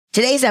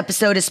Today's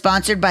episode is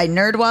sponsored by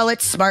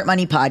NerdWallet's Smart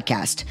Money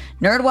Podcast.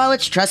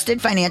 NerdWallet's trusted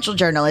financial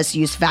journalists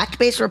use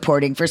fact-based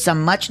reporting for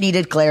some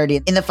much-needed clarity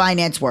in the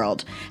finance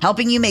world,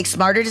 helping you make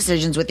smarter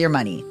decisions with your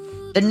money.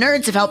 The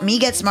nerds have helped me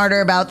get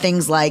smarter about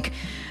things like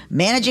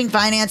managing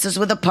finances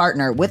with a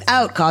partner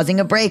without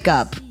causing a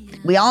breakup.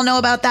 We all know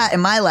about that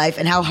in my life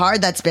and how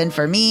hard that's been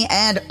for me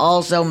and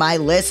also my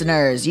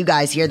listeners. You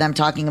guys hear them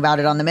talking about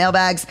it on the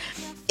mailbags.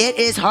 It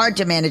is hard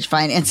to manage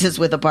finances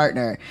with a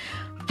partner.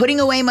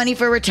 Putting away money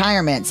for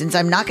retirement, since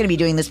I'm not going to be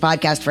doing this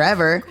podcast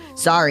forever.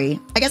 Sorry.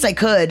 I guess I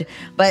could,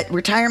 but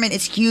retirement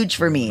is huge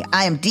for me.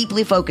 I am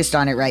deeply focused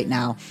on it right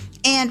now.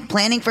 And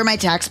planning for my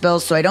tax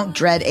bills so I don't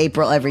dread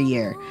April every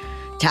year.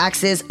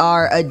 Taxes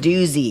are a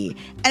doozy,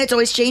 and it's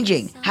always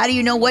changing. How do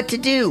you know what to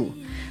do?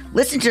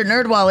 Listen to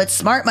NerdWallet's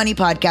Smart Money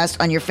Podcast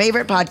on your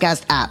favorite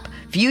podcast app.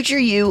 Future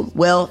you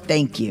will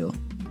thank you.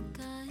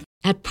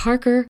 At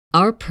Parker,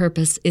 our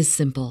purpose is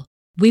simple.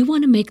 We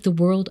want to make the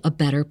world a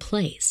better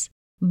place.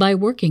 By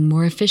working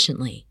more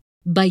efficiently,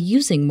 by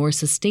using more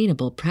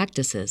sustainable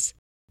practices,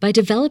 by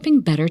developing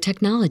better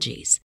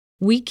technologies,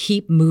 we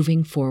keep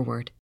moving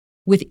forward.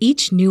 With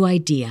each new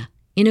idea,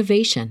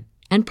 innovation,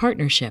 and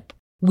partnership,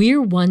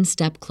 we're one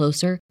step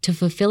closer to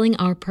fulfilling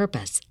our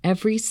purpose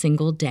every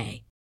single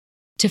day.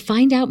 To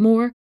find out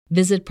more,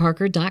 visit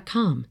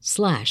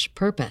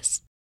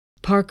parker.com/purpose.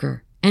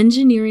 Parker,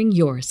 engineering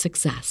your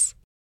success.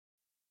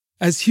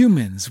 As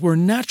humans, we're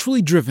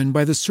naturally driven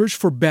by the search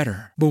for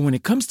better. But when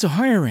it comes to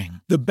hiring,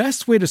 the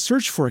best way to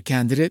search for a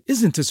candidate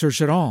isn't to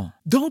search at all.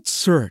 Don't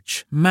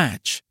search,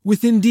 match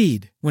with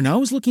Indeed. When I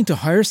was looking to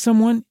hire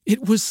someone,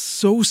 it was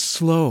so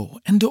slow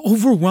and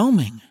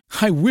overwhelming.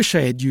 I wish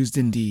I had used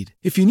Indeed.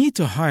 If you need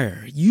to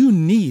hire, you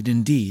need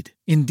Indeed.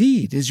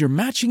 Indeed is your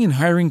matching and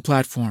hiring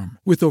platform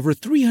with over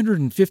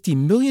 350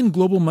 million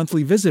global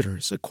monthly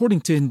visitors,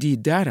 according to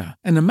Indeed data,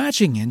 and a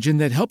matching engine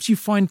that helps you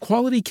find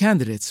quality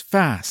candidates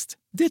fast.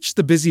 Ditch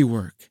the busy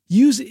work.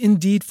 Use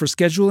Indeed for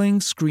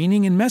scheduling,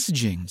 screening, and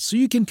messaging so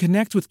you can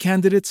connect with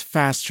candidates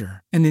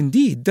faster. And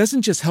Indeed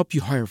doesn't just help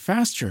you hire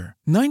faster.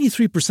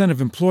 93%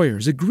 of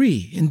employers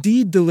agree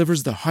Indeed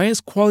delivers the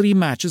highest quality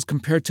matches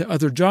compared to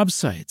other job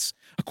sites,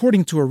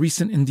 according to a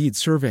recent Indeed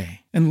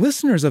survey. And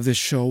listeners of this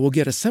show will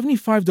get a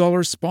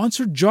 $75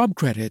 sponsored job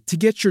credit to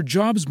get your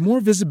jobs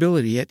more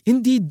visibility at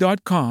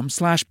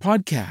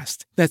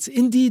Indeed.com/podcast. That's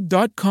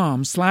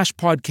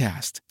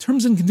Indeed.com/podcast.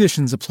 Terms and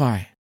conditions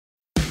apply.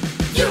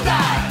 You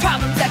got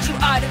problems that you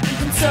ought to be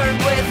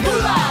concerned with.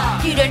 Moolah!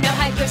 You don't know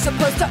how you're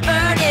supposed to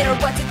earn it, or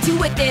what to do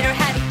with it, or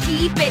how to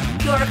keep it.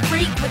 You're a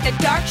freak with a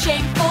dark,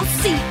 shameful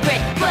secret,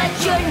 but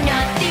you're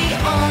not the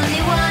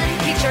only one.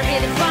 Get your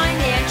hidden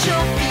financial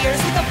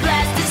fears with a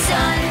blast of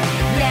sun.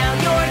 Now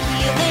your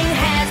healing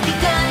has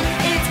begun.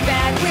 It's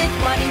Bad with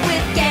Money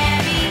with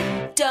Gabby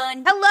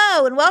Dunn.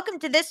 Hello, and welcome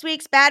to this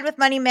week's Bad with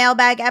Money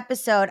mailbag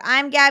episode.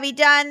 I'm Gabby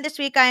Dunn. This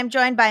week I am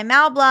joined by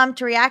Mal Blum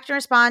to react and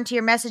respond to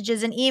your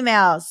messages and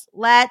emails.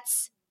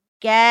 Let's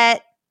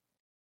get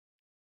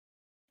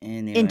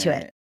into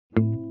it.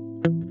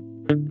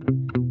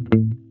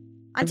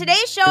 On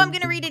today's show, I'm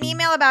going to read an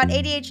email about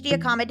ADHD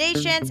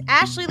accommodations.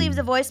 Ashley leaves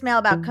a voicemail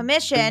about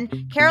commission.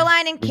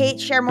 Caroline and Kate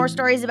share more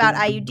stories about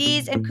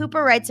IUDs, and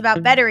Cooper writes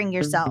about bettering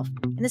yourself.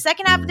 In the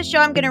second half of the show,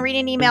 I'm going to read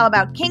an email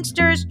about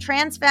kinksters,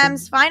 trans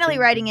femmes finally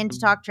writing in to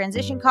talk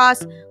transition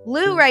costs.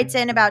 Lou writes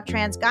in about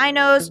trans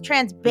gynos,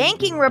 trans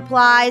banking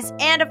replies,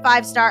 and a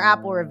 5-star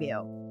Apple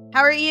review.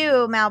 How are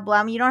you, Mal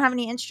Blum? You don't have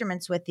any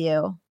instruments with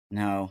you.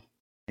 No,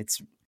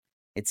 it's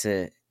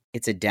a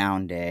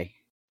down day.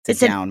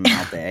 It's a down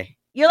Mal day.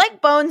 You're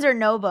like Bones or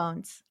No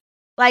Bones.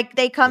 Like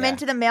they come Yeah.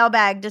 into the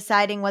mailbag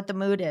deciding what the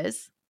mood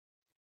is.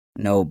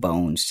 No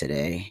bones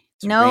today.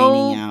 It's No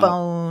raining out.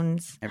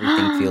 bones.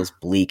 Everything feels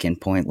bleak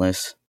and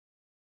pointless.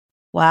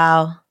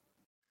 Wow.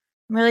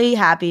 I'm really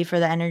happy for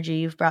the energy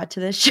you've brought to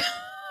this show.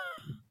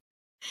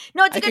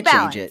 No, it's a I good could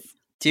balance. change it.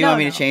 Do you want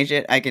me to change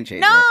it? I can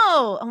change No!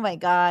 it. Oh my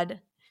God.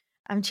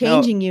 I'm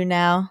changing you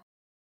now.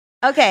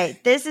 Okay,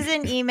 this is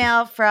an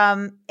email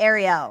from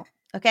Ariel.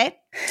 Okay?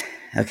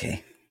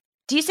 Okay.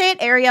 Do you say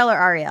it Ariel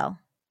or Ariel?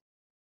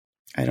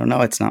 I don't know.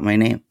 It's not my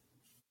name.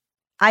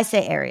 I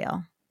say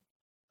Ariel.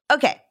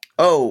 Okay.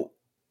 Oh,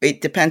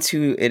 it depends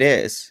who it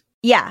is.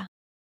 Yeah.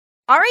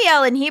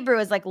 Ariel in Hebrew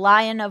is like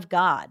Lion of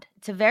God.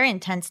 It's a very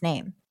intense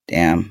name.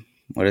 Damn.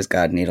 What does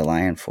God need a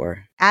lion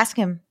for? Ask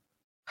him.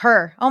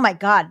 Her. Oh my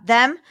God.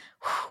 Them.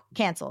 Whew,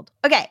 canceled.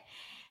 Okay.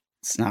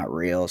 It's not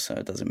real, so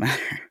it doesn't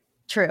matter.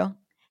 True.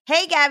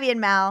 Hey, Gabby and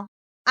Mal.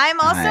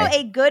 I'm also Hi.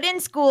 a good in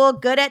school,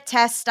 good at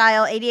test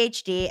style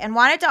ADHD and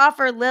wanted to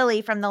offer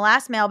Lily from the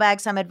last mailbag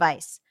some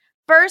advice.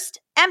 First,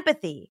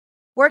 empathy.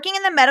 Working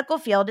in the medical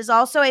field is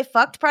also a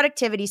fucked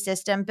productivity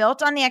system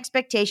built on the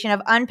expectation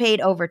of unpaid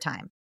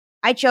overtime.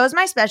 I chose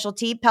my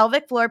specialty,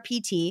 pelvic floor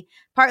PT,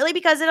 partly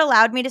because it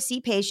allowed me to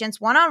see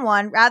patients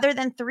one-on-one rather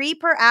than 3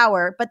 per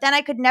hour, but then I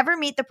could never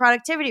meet the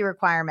productivity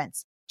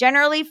requirements,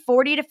 generally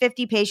 40 to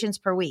 50 patients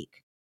per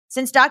week.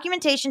 Since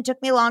documentation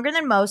took me longer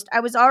than most, I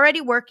was already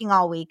working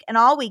all week and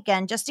all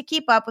weekend just to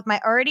keep up with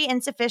my already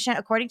insufficient,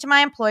 according to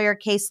my employer,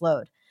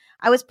 caseload.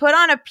 I was put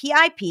on a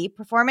PIP,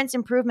 Performance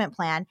Improvement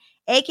Plan,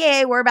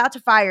 aka we're about to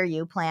fire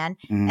you plan,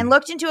 and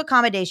looked into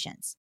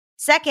accommodations.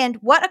 Second,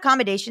 what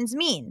accommodations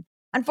mean?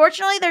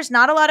 Unfortunately, there's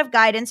not a lot of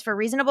guidance for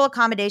reasonable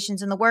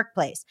accommodations in the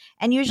workplace,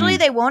 and usually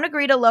they won't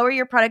agree to lower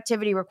your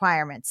productivity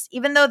requirements,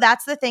 even though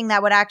that's the thing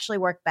that would actually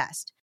work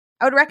best.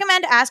 I would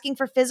recommend asking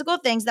for physical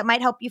things that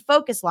might help you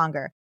focus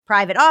longer.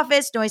 Private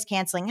office,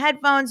 noise-canceling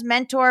headphones,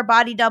 mentor,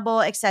 body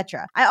double,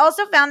 etc. I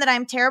also found that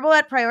I'm terrible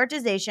at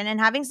prioritization, and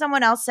having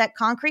someone else set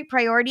concrete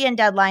priority and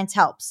deadlines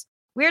helps.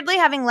 Weirdly,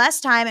 having less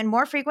time and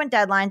more frequent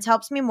deadlines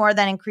helps me more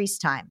than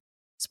increased time.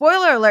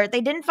 Spoiler alert,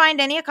 they didn't find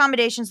any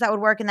accommodations that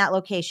would work in that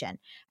location.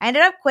 I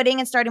ended up quitting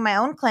and starting my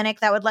own clinic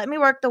that would let me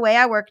work the way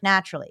I work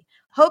naturally.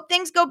 Hope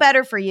things go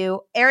better for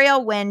you.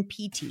 Ariel Wynn,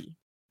 PT.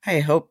 I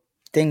hope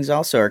things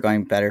also are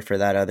going better for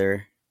that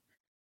other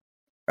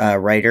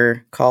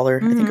writer caller.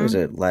 I think it was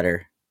a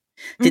letter.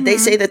 Did they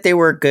say that they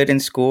were good in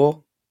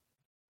school?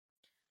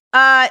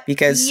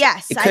 Because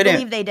yes, I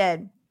believe they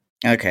did.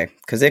 Okay,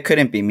 because it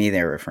couldn't be me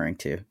they're referring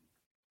to.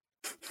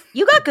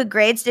 You got good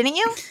grades, didn't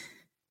you?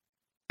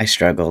 I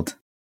struggled.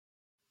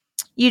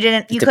 You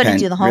didn't. You couldn't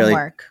do the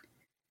homework.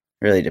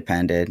 Really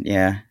depended.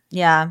 Yeah.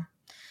 Yeah.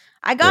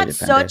 I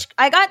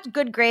got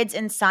good grades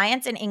in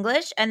science and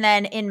English, and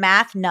then in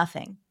math,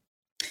 nothing.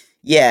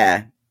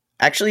 Yeah.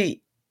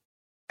 Actually,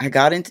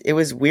 it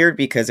was weird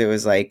because it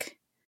was like,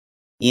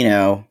 you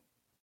know,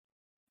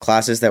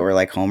 classes that were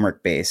like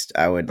homework based,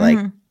 I would like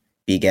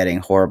be getting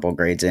horrible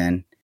grades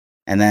in.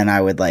 And then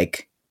I would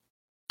like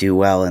do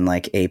well in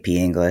like AP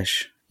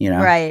English, you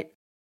know? Right.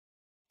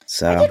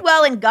 So I did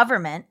well in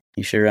government.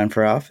 You should run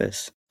for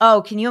office.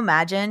 Oh, can you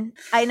imagine?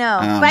 I know.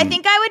 But I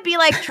think I would be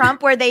like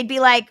Trump, where they'd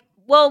be like,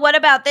 well, what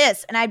about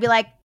this? And I'd be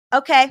like,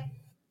 okay,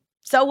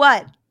 so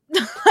what?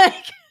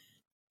 Like,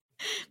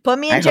 put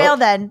me in jail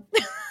then.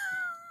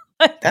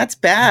 That's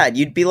bad.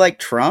 You'd be like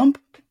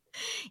Trump?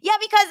 Yeah,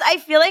 because I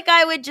feel like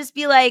I would just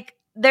be like,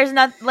 there's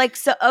not like,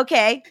 so,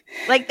 okay.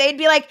 Like, they'd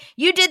be like,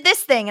 you did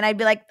this thing. And I'd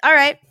be like, all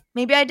right,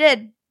 maybe I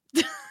did.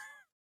 Oh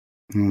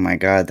my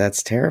God,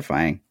 that's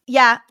terrifying.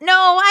 Yeah. No,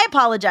 I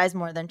apologize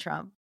more than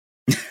Trump.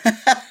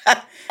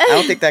 I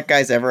don't think that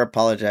guy's ever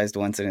apologized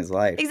once in his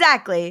life.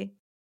 Exactly.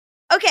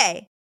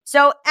 Okay.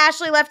 So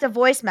Ashley left a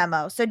voice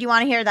memo. So do you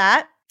want to hear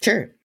that?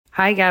 Sure.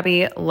 Hi,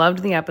 Gabby. Loved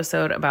the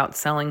episode about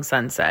selling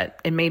Sunset.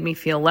 It made me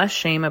feel less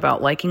shame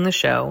about liking the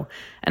show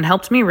and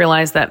helped me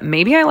realize that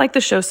maybe I like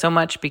the show so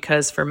much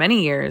because for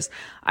many years,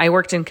 I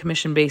worked in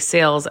commission-based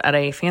sales at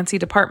a fancy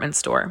department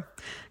store.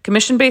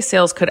 Commission-based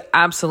sales could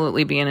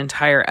absolutely be an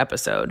entire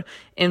episode.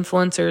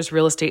 Influencers,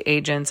 real estate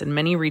agents, and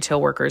many retail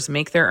workers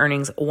make their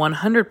earnings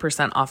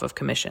 100% off of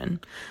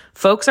commission.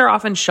 Folks are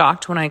often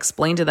shocked when I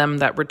explain to them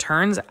that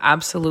returns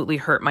absolutely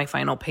hurt my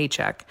final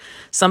paycheck,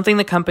 something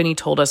the company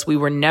told us we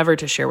were never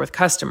to share with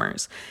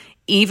customers.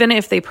 Even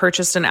if they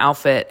purchased an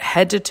outfit,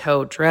 head to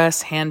toe,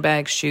 dress,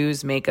 handbags,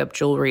 shoes, makeup,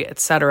 jewelry,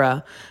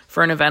 etc.,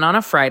 for an event on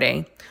a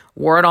Friday,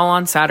 wore it all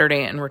on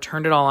Saturday, and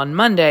returned it all on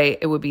Monday,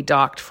 it would be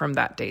docked from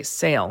that day's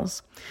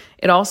sales.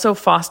 It also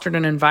fostered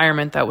an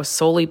environment that was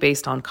solely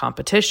based on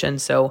competition,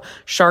 so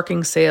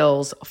sharking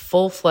sales,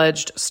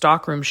 full-fledged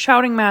stockroom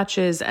shouting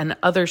matches, and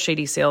other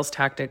shady sales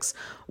tactics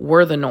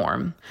were the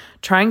norm.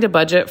 Trying to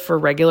budget for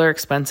regular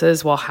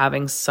expenses while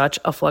having such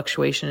a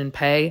fluctuation in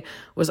pay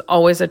was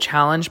always a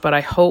challenge, but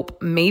I hope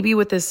maybe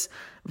with this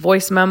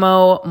voice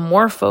memo,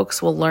 more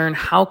folks will learn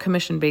how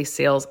commission-based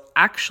sales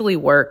actually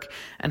work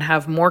and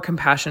have more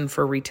compassion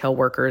for retail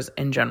workers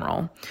in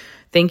general.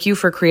 Thank you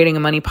for creating a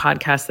money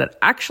podcast that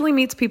actually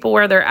meets people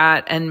where they're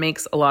at and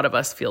makes a lot of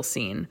us feel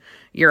seen.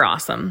 You're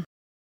awesome.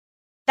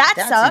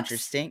 That's sucks.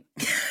 Interesting.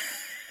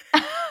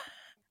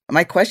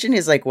 My question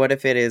is like, what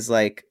if it is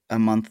like a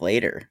month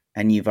later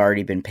and you've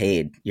already been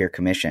paid your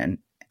commission?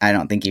 I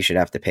don't think you should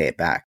have to pay it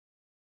back.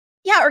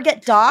 Yeah, or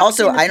get docked.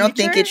 Also, I don't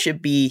think it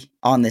should be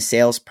on the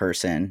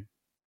salesperson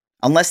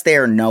unless they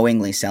are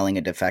knowingly selling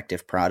a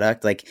defective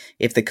product. Like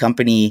if the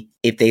company,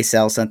 if they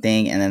sell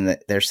something and then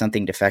there's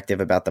something defective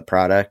about the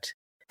product,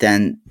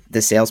 then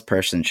the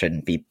salesperson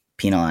shouldn't be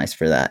penalized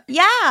for that.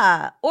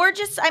 Yeah. Or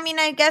just, I mean,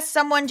 I guess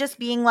someone just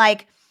being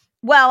like,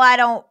 well, I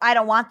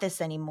don't want this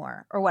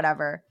anymore or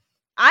whatever.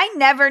 I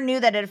never knew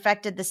that it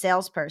affected the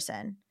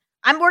salesperson.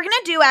 We're going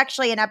to do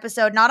actually an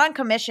episode, not on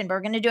commission, but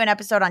we're going to do an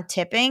episode on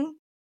tipping.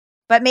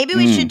 But maybe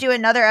we should do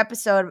another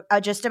episode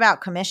just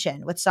about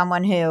commission with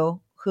someone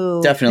who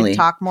definitely can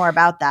talk more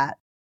about that.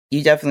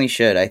 You definitely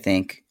should, I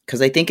think,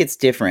 because I think it's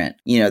different.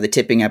 You know, the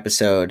tipping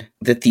episode,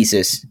 the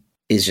thesis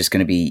is just going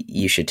to be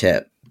you should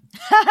tip.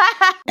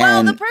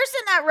 Well, the person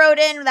that wrote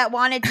in that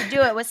wanted to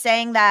do it was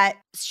saying that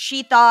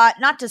she thought,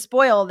 not to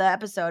spoil the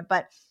episode,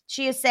 but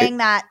she is saying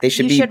that they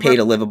should be paid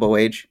a livable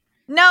wage.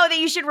 No, that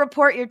you should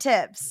report your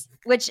tips,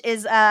 which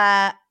is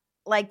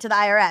like to the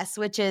IRS,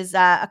 which is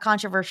a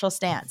controversial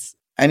stance.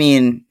 I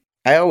mean,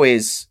 I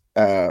always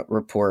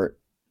report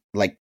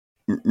like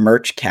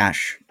merch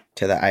cash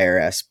to the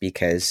IRS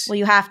because... Well,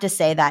 you have to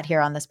say that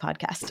here on this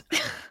podcast.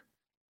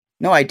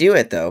 No, I do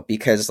it though,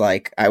 because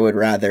like I would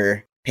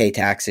rather pay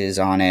taxes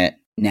on it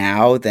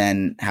now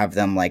than have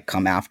them like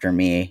come after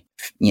me,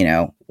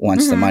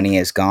 once the money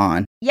is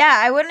gone. Yeah,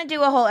 I wouldn't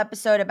do a whole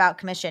episode about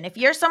commission. If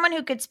you're someone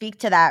who could speak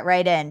to that,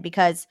 write in,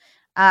 because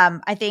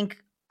I think,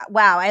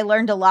 wow, I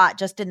learned a lot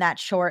just in that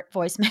short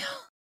voicemail.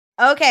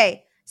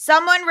 Okay,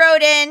 someone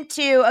wrote in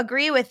to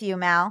agree with you,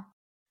 Mal.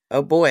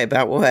 Oh boy,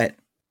 about what?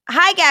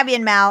 Hi, Gabby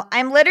and Mal.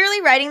 I'm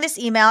literally writing this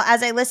email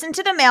as I listen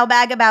to the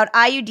mailbag about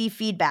IUD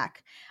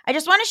feedback. I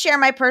just want to share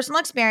my personal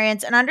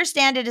experience and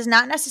understand it is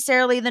not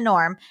necessarily the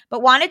norm,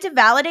 but wanted to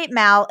validate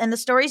Mal and the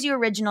stories you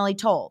originally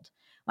told.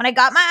 When I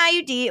got my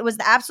IUD, it was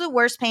the absolute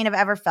worst pain I've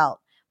ever felt.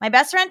 My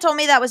best friend told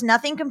me that was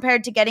nothing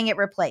compared to getting it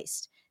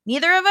replaced.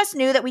 Neither of us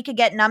knew that we could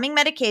get numbing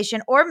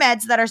medication or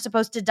meds that are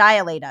supposed to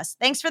dilate us.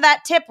 Thanks for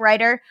that tip,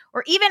 writer,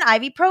 or even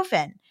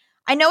ibuprofen.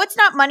 I know it's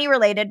not money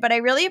related, but I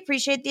really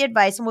appreciate the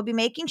advice and will be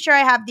making sure I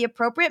have the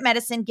appropriate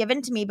medicine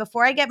given to me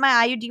before I get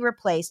my IUD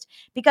replaced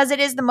because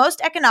it is the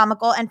most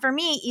economical and, for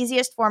me,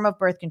 easiest form of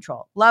birth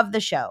control. Love the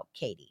show,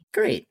 Katie.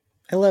 Great.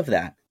 I love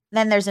that.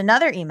 Then there's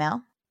another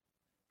email.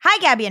 Hi,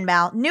 Gabby and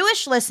Mal.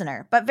 Newish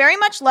listener, but very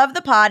much love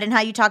the pod and how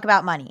you talk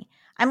about money.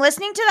 I'm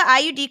listening to the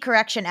IUD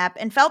correction app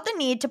and felt the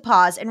need to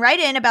pause and write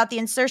in about the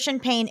insertion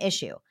pain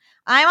issue.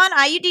 I'm on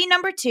IUD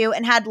number 2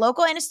 and had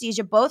local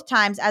anesthesia both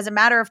times as a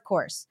matter of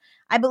course.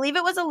 I believe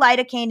it was a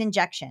lidocaine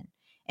injection.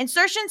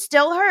 Insertion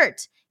still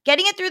hurt.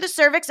 Getting it through the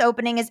cervix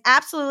opening is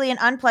absolutely an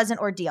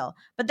unpleasant ordeal,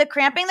 but the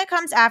cramping that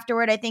comes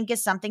afterward I think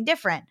is something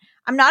different.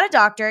 I'm not a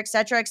doctor,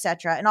 etc.,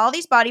 and all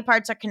these body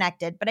parts are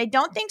connected, but I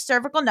don't think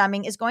cervical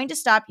numbing is going to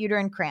stop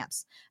uterine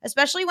cramps,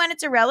 especially when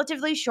it's a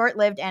relatively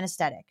short-lived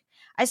anesthetic.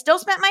 I still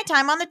spent my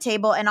time on the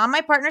table and on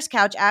my partner's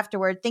couch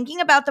afterward thinking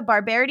about the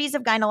barbarities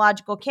of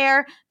gynecological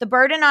care, the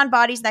burden on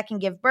bodies that can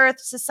give birth,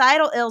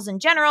 societal ills in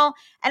general,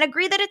 and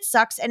agree that it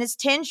sucks and is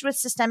tinged with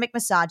systemic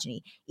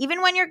misogyny,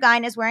 even when your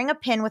gyne is wearing a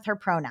pin with her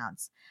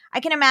pronouns. I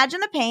can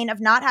imagine the pain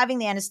of not having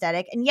the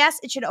anesthetic, and yes,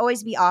 it should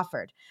always be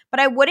offered, but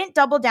I wouldn't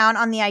double down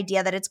on the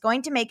idea that it's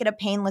going to make it a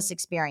painless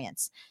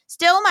experience.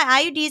 Still,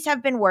 my IUDs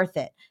have been worth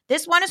it.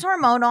 This one is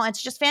hormonal, and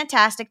it's just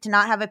fantastic to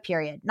not have a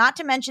period, not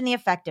to mention the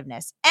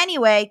effectiveness.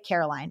 Anyway,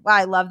 Caroline. Wow,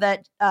 I love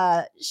that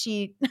I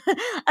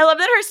love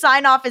that her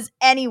sign off is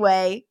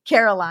anyway,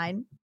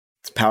 Caroline.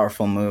 It's a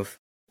powerful move.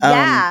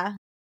 Yeah.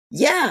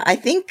 Yeah,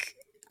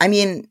 I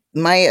mean,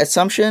 my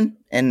assumption,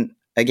 and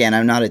again,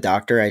 I'm not a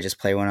doctor, I just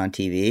play one on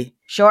TV.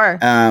 Sure.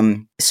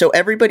 So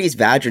everybody's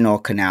vaginal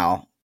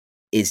canal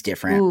is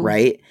different, Ooh.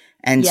 right?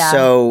 And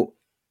so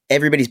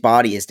everybody's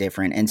body is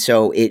different. And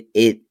so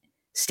it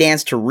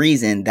stands to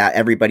reason that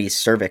everybody's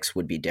cervix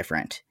would be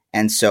different.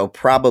 And so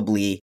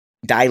probably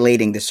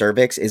dilating the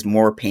cervix is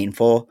more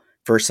painful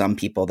for some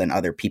people than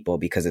other people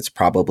because it's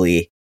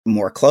probably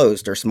more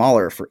closed or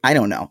smaller for, I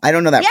don't know. I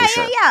don't know that for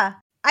sure. Yeah.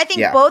 I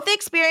think both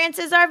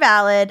experiences are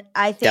valid.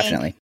 I think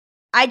definitely.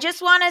 I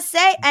just want to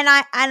say, and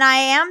I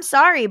am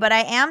sorry, but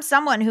I am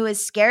someone who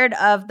is scared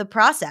of the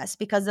process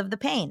because of the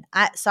pain.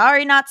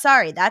 Sorry, not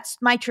sorry. That's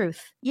my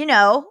truth.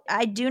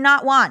 I do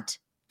not want.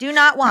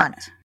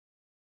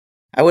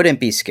 I wouldn't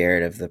be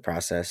scared of the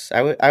process.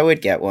 I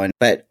would get one,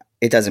 but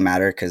it doesn't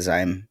matter because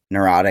I'm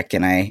neurotic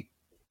and I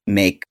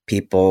make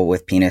people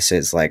with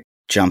penises like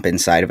jump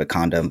inside of a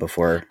condom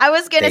before I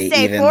was going to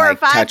say even, 4 or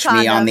 5 touch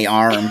condoms. me on the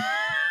arm.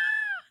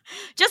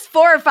 Just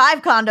 4 or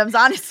 5 condoms,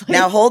 honestly.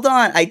 Now, hold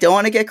on. I don't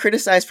want to get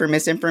criticized for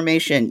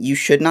misinformation. You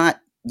should not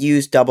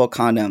use double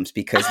condoms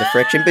because the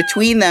friction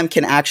between them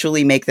can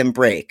actually make them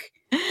break.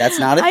 That's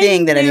not a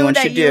thing that anyone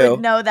should do. I knew you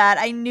would know that.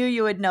 I knew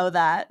you would know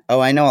that.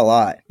 Oh, I know a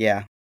lot.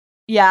 Yeah.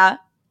 Yeah.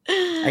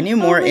 I knew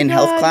more in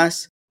health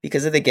class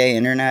because of the gay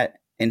internet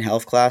in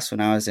health class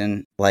when I was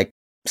in like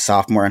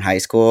sophomore in high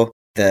school.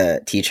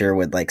 The teacher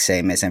would like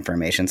say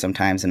misinformation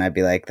sometimes and I'd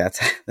be like,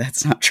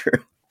 that's not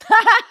true.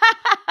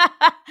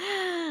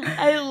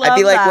 I love I'd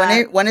be like,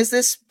 that. when is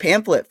this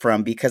pamphlet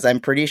from? Because I'm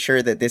pretty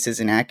sure that this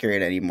isn't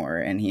accurate anymore.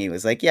 And he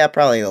was like, yeah,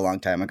 probably a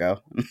long time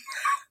ago.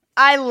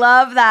 I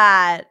love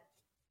that.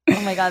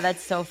 Oh my God,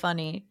 that's so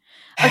funny.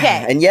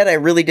 Okay. And yet I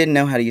really didn't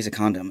know how to use a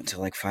condom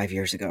until like 5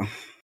 years ago.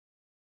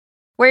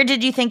 Where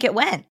did you think it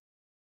went?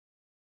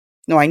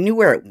 No, I knew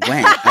where it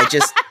went.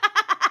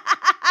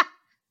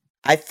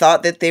 I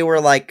thought that they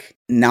were like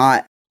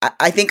not.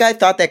 I think I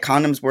thought that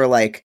condoms were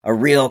like a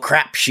real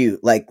crapshoot.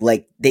 Like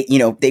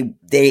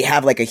they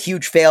have like a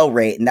huge fail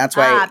rate, and that's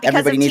why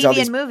everybody needs all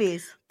these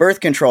movies.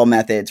 Birth control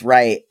methods,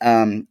 right?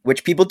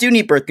 Which people do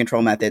need birth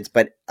control methods,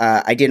 but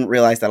I didn't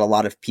realize that a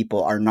lot of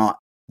people are not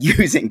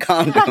using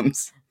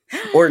condoms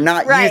or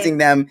not using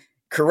them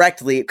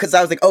correctly. Because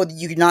I was like, oh,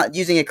 you're not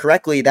using it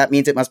correctly. That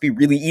means it must be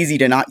really easy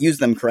to not use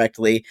them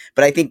correctly.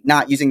 But I think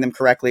not using them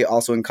correctly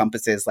also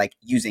encompasses like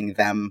using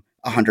them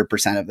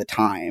 100% of the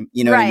time.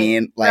 You know what I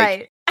mean?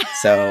 Like,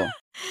 so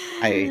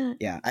I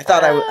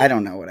thought I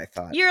don't know what I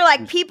thought. You're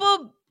like,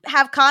 people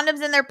have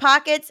condoms in their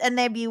pockets and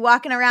they'd be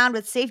walking around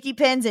with safety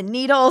pins and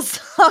needles,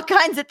 all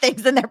kinds of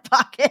things in their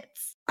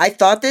pockets. I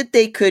thought that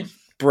they could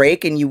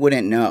break and you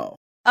wouldn't know.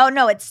 Oh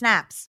no, it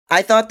snaps.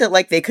 I thought that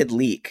like they could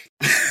leak.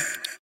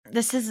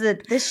 This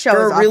show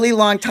For is a really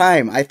long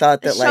time, I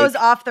thought that show's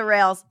off the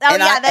rails. Oh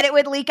and yeah, that it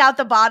would leak out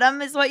the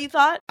bottom is what you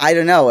thought? I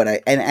don't know what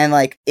and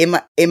like in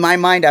my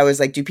mind, I was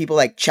like, do people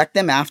like check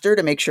them after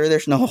to make sure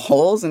there's no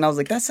holes? And I was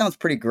like, that sounds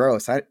pretty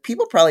gross.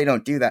 People probably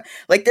don't do that.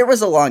 Like there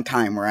was a long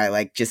time where I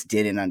like just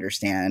didn't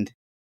understand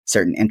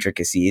certain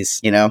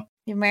intricacies, you know?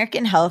 The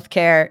American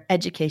healthcare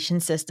education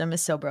system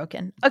is so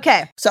broken.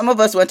 Okay. Some of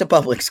us went to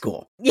public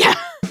school. Yeah.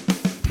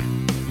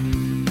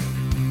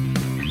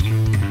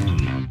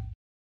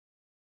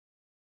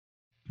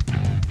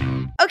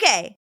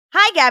 Okay.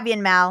 Hi, Gabby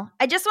and Mal.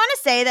 I just want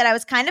to say that I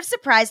was kind of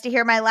surprised to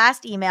hear my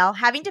last email,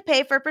 having to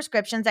pay for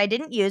prescriptions I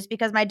didn't use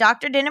because my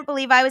doctor didn't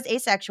believe I was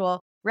asexual,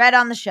 read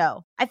on the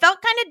show. I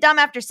felt kind of dumb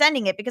after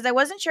sending it because I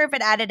wasn't sure if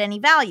it added any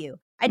value.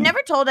 I'd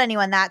never told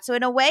anyone that, so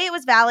in a way it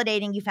was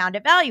validating you found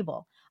it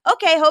valuable.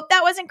 Okay, hope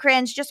that wasn't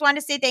cringe. Just wanted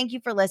to say thank you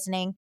for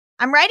listening.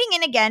 I'm writing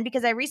in again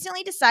because I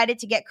recently decided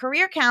to get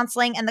career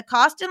counseling, and the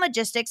cost and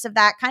logistics of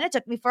that kind of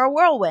took me for a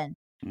whirlwind.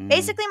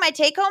 Basically, my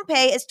take-home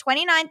pay is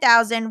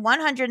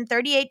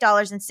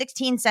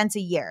 $29,138.16 a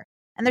year,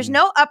 and there's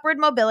no upward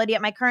mobility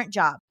at my current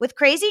job. With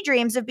crazy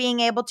dreams of being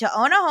able to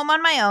own a home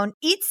on my own,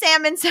 eat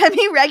salmon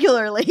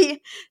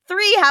semi-regularly,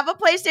 3, have a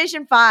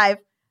PlayStation 5,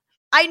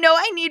 I know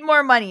I need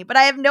more money, but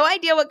I have no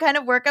idea what kind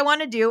of work I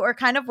want to do or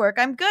kind of work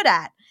I'm good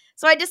at.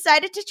 So I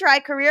decided to try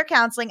career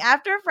counseling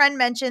after a friend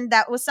mentioned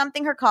that was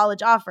something her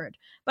college offered.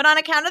 But on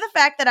account of the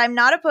fact that I'm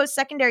not a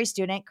post-secondary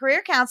student,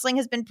 career counseling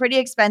has been pretty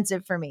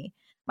expensive for me.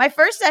 My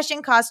first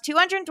session cost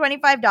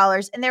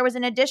 $225, and there was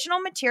an additional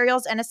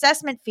materials and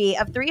assessment fee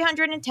of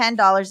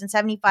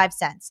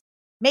 $310.75,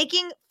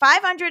 making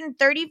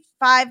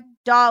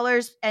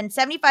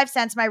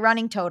 $535.75 my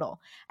running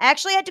total. I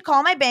actually had to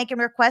call my bank and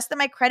request that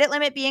my credit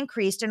limit be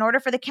increased in order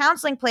for the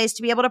counseling place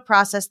to be able to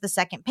process the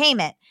second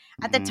payment.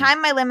 At the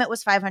time, my limit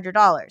was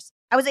 $500.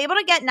 I was able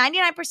to get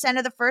 99%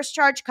 of the first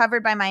charge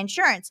covered by my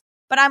insurance,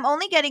 but I'm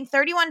only getting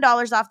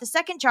 $31 off the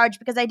second charge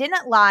because I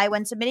didn't lie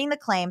when submitting the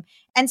claim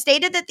and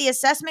stated that the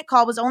assessment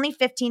call was only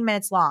 15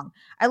 minutes long.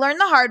 I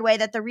learned the hard way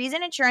that the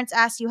reason insurance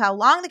asks you how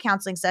long the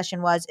counseling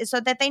session was is so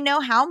that they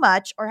know how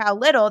much or how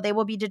little they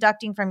will be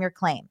deducting from your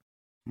claim.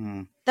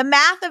 The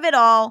math of it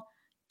all,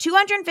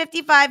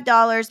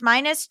 $255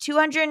 minus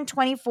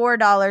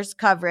 $224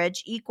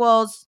 coverage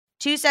equals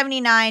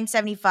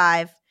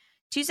 $279.75.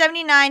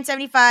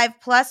 $279.75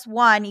 plus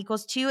 1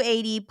 equals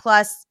 $280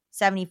 plus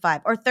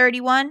 75 or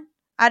 31.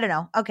 I don't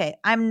know. Okay,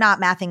 I'm not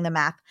mathing the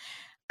math.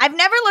 I've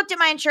never looked at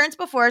my insurance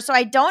before, so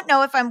I don't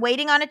know if I'm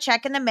waiting on a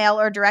check in the mail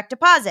or a direct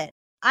deposit.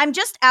 I'm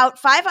just out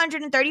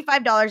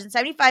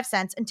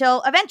 $535.75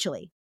 until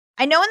eventually.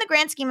 I know in the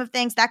grand scheme of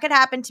things that could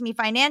happen to me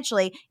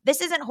financially,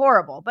 this isn't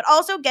horrible, but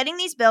also getting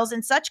these bills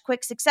in such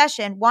quick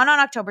succession, one on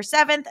October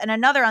 7th and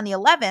another on the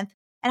 11th,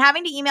 and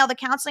having to email the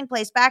counseling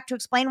place back to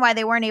explain why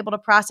they weren't able to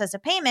process a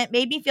payment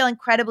made me feel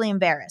incredibly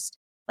embarrassed.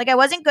 Like I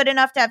wasn't good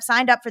enough to have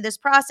signed up for this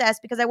process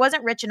because I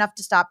wasn't rich enough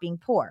to stop being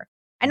poor.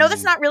 I know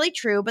that's not really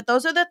true, but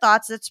those are the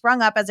thoughts that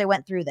sprung up as I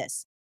went through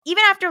this.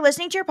 Even after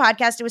listening to your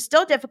podcast, it was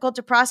still difficult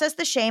to process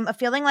the shame of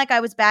feeling like I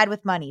was bad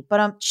with money,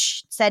 but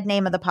said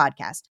name of the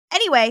podcast.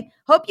 Anyway,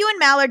 hope you and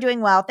Mal are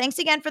doing well. Thanks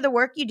again for the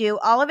work you do.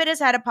 All of it has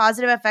had a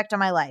positive effect on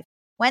my life.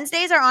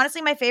 Wednesdays are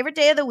honestly my favorite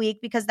day of the week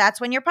because that's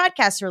when your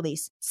podcasts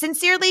release.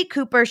 Sincerely,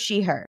 Cooper,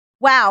 she, her.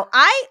 Wow,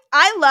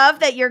 I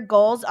love that your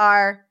goals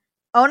are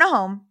own a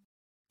home,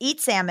 eat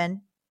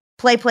salmon,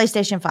 play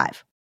PlayStation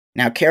 5.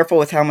 Now, careful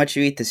with how much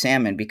you eat the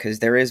salmon because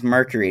there is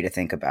mercury to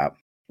think about.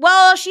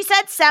 Well, she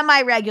said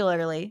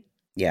semi-regularly.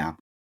 Yeah.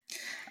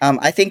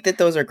 I think that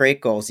those are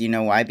great goals. You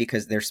know why?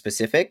 Because they're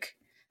specific.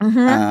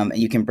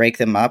 You can break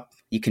them up.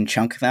 You can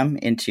chunk them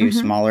into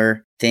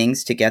smaller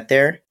things to get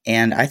there.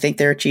 And I think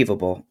they're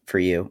achievable for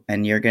you.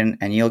 And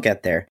you'll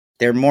get there.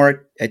 They're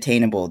more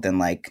attainable than,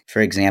 like,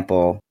 for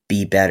example,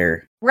 be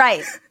better.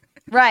 Right.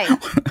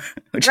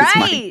 Which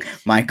is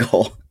my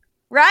goal.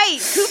 Right.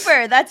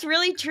 Cooper, that's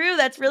really true.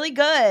 That's really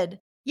good.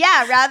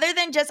 Yeah, rather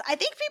than just, I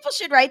think people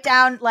should write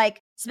down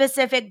like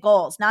specific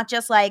goals, not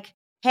just like,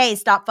 hey,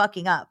 stop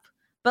fucking up.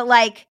 But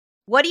like,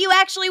 what do you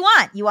actually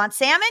want? You want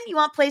salmon? You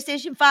want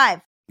PlayStation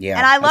 5? Yeah.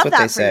 And I love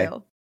that for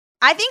you.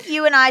 I think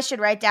you and I should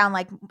write down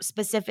like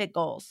specific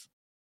goals.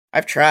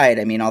 I've tried.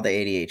 I mean, all the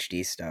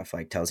ADHD stuff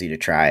like tells you to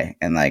try.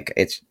 And like,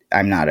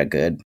 I'm not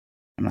good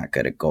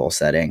at goal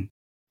setting.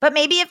 But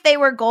maybe if they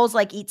were goals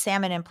like eat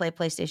salmon and play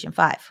PlayStation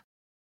 5.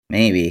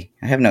 Maybe.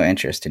 I have no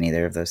interest in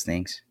either of those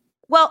things.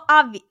 Well,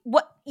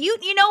 what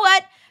you know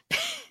what?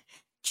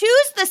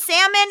 Choose the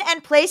salmon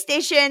and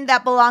PlayStation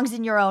that belongs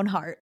in your own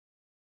heart.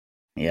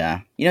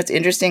 Yeah. You know, it's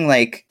interesting.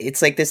 Like,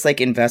 it's like this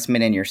like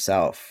investment in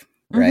yourself,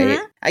 right?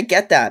 I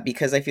get that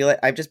because I feel like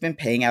I've just been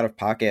paying out of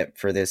pocket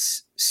for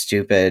this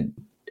stupid,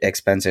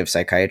 expensive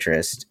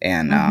psychiatrist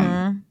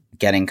and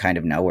getting kind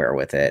of nowhere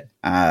with it.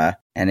 And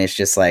it's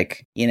just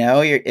like, you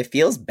know, it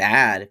feels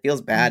bad. It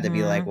feels bad to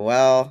be like,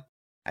 well,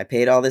 I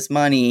paid all this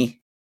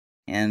money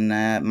and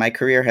my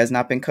career has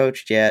not been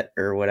coached yet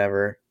or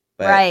whatever.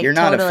 But you're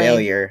not a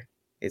failure.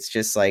 It's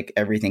just like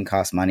everything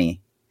costs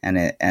money and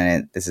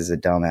this is a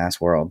dumbass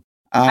world.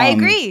 I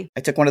agree.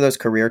 I took one of those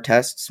career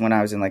tests when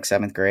I was in like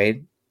 7th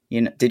grade.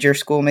 Did your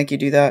school make you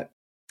do that?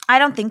 I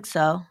don't think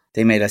so.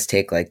 They made us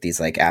take like these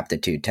like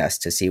aptitude tests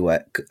to see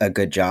what a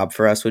good job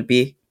for us would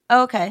be.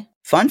 Oh, okay.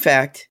 Fun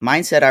fact,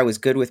 mine said I was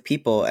good with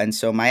people, and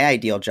so my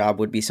ideal job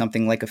would be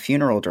something like a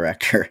funeral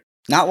director.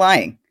 Not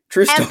lying.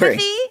 True story.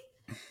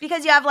 Empathy?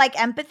 Because you have like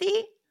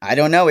empathy? I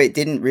don't know. It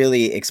didn't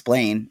really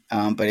explain,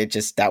 but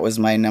that was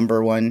my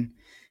number one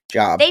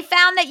job. They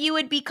found that you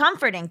would be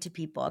comforting to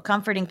people, a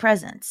comforting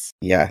presence.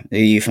 Yeah. Do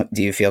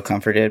you feel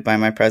comforted by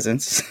my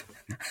presence?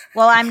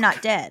 Well, I'm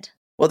not dead.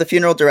 Well, the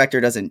funeral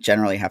director doesn't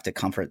generally have to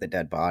comfort the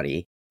dead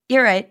body.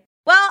 You're right.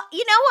 Well,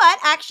 you know what?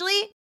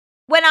 Actually,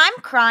 when I'm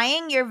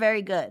crying, you're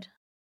very good.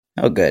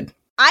 Oh, good.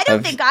 I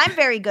don't think I'm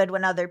very good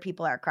when other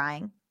people are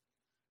crying.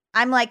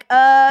 I'm like,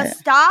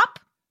 stop.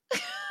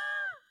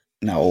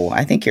 No,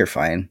 I think you're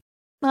fine.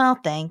 Well,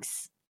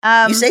 thanks.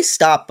 You say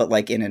stop, but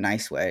like in a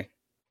nice way.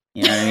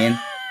 You know what I mean?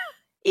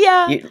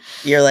 Yeah.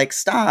 You're like,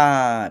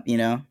 stop,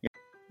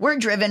 We're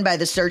driven by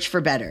the search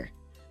for better.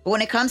 But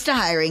when it comes to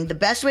hiring, the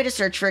best way to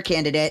search for a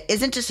candidate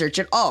isn't to search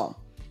at all.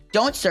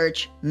 Don't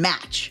search,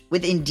 match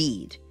with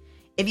Indeed.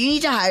 If you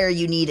need to hire,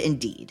 you need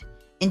Indeed.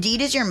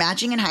 Indeed is your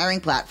matching and hiring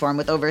platform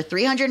with over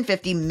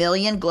 350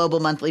 million global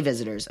monthly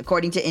visitors,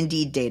 according to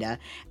Indeed data,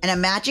 and a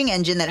matching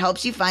engine that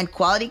helps you find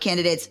quality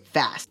candidates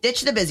fast.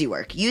 Ditch the busy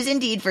work. Use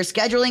Indeed for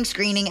scheduling,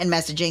 screening, and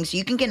messaging so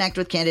you can connect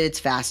with candidates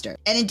faster.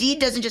 And Indeed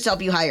doesn't just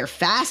help you hire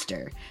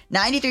faster.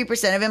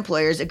 93% of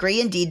employers agree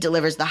Indeed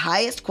delivers the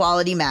highest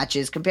quality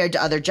matches compared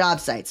to other job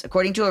sites,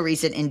 according to a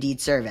recent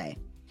Indeed survey.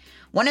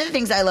 One of the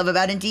things I love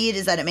about Indeed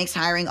is that it makes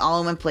hiring all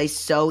in one place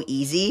so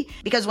easy,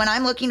 because when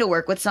I'm looking to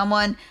work with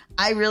someone,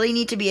 I really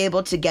need to be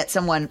able to get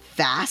someone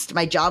fast.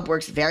 My job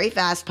works very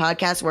fast,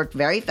 podcasts work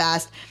very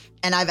fast,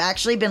 and I've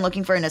actually been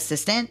looking for an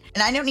assistant,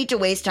 and I don't need to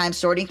waste time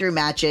sorting through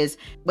matches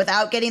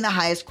without getting the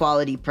highest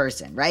quality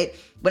person, right?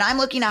 When I'm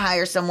looking to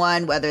hire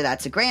someone, whether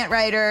that's a grant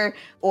writer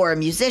or a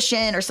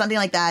musician or something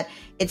like that,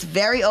 it's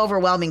very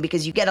overwhelming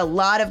because you get a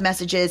lot of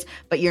messages,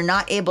 but you're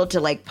not able to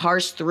like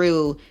parse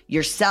through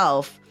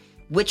yourself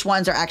which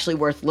ones are actually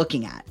worth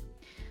looking at.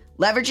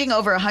 Leveraging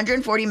over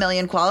 140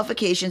 million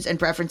qualifications and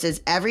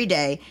preferences every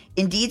day,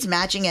 Indeed's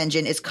matching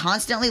engine is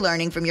constantly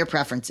learning from your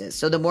preferences,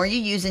 so the more you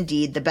use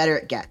Indeed, the better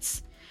it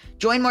gets.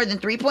 Join more than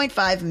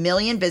 3.5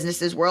 million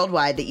businesses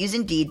worldwide that use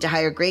Indeed to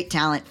hire great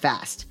talent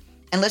fast.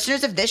 And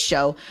listeners of this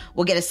show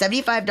will get a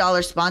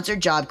 $75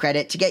 sponsored job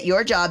credit to get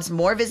your jobs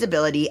more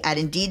visibility at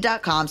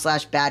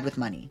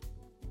Indeed.com/badwithmoney.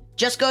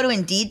 Just go to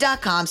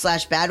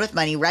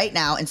Indeed.com/badwithmoney right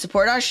now and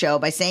support our show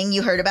by saying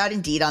you heard about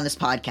Indeed on this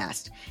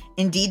podcast.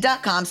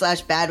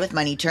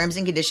 Indeed.com/badwithmoney. Terms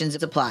and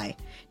conditions apply.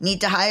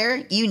 Need to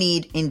hire? You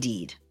need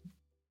Indeed.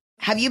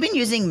 Have you been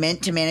using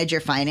Mint to manage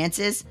your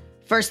finances?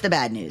 First, the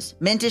bad news.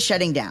 Mint is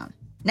shutting down.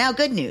 Now,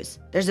 good news.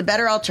 There's a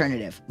better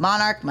alternative.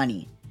 Monarch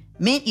Money.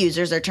 Mint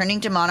users are turning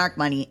to Monarch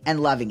Money and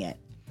loving it.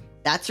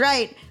 That's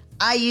right.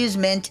 I use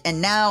Mint and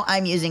now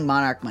I'm using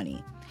Monarch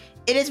Money.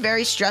 It is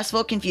very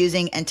stressful,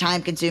 confusing, and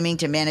time-consuming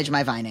to manage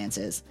my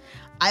finances.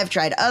 I've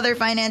tried other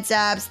finance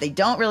apps. They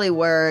don't really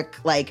work.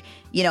 I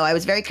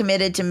was very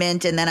committed to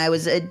Mint, and then I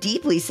was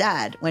deeply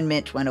sad when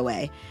Mint went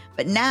away.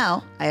 But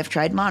now I have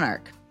tried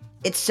Monarch.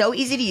 It's so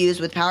easy to use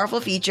with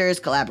powerful features,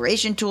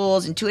 collaboration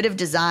tools, intuitive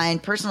design,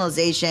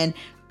 personalization,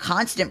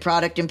 constant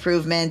product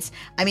improvements.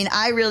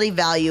 I really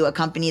value a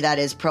company that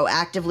is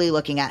proactively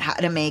looking at how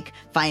to make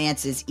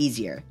finances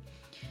easier.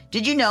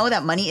 Did you know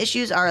that money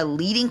issues are a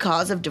leading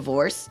cause of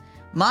divorce?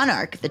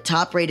 Monarch, the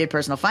top-rated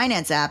personal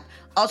finance app,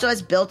 also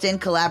has built-in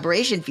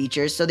collaboration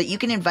features so that you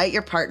can invite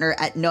your partner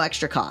at no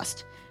extra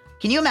cost.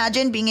 Can you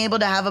imagine being able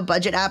to have a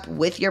budget app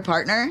with your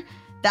partner?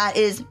 That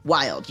is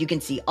wild. You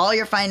can see all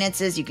your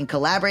finances, you can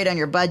collaborate on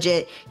your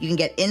budget, you can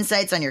get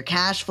insights on your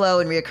cash flow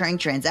and recurring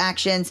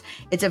transactions.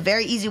 It's a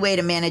very easy way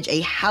to manage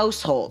a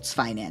household's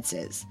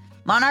finances.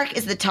 Monarch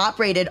is the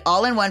top-rated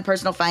all-in-one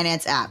personal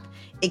finance app.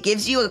 It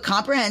gives you a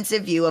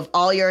comprehensive view of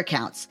all your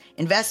accounts,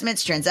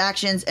 investments,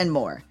 transactions, and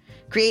more.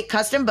 Create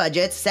custom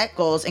budgets, set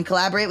goals, and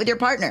collaborate with your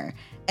partner.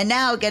 And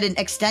now get an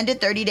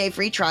extended 30-day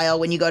free trial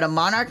when you go to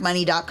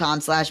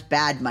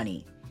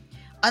monarchmoney.com/badmoney.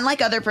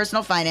 Unlike other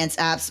personal finance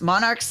apps,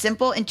 Monarch's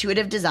simple,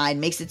 intuitive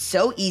design makes it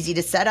so easy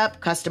to set up,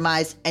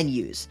 customize, and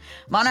use.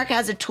 Monarch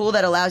has a tool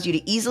that allows you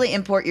to easily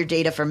import your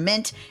data from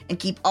Mint and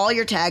keep all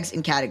your tags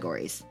and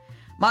categories.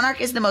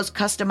 Monarch is the most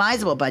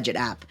customizable budget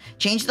app.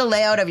 Change the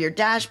layout of your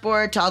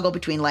dashboard, toggle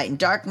between light and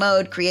dark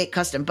mode, create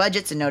custom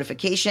budgets and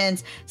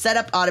notifications, set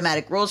up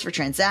automatic rules for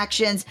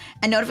transactions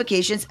and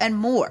notifications, and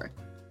more.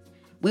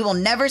 We will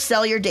never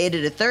sell your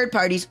data to third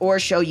parties or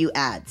show you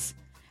ads.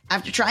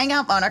 After trying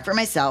out Monarch for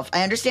myself,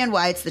 I understand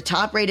why it's the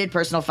top-rated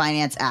personal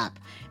finance app.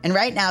 And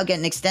right now, get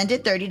an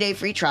extended 30-day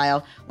free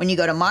trial when you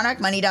go to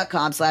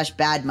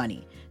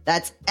monarchmoney.com/badmoney.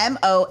 That's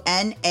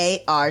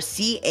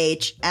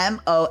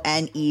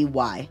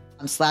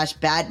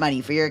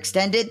MONARCHMONEY.com/badmoney for your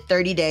extended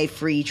 30-day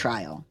free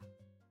trial.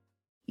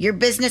 Your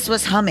business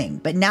was humming,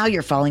 but now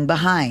you're falling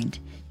behind.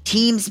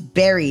 Teams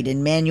buried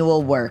in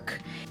manual work,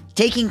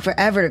 taking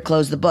forever to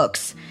close the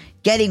books.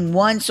 Getting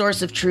one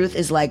source of truth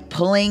is like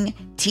pulling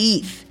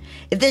teeth.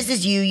 If this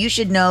is you, you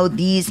should know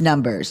these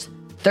numbers.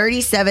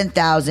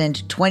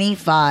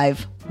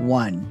 37,025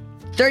 1.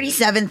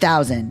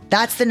 37,000.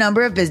 That's the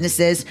number of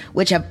businesses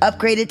which have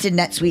upgraded to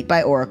NetSuite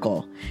by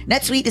Oracle.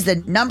 NetSuite is the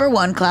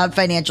 #1 cloud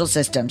financial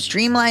system,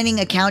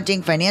 streamlining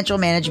accounting, financial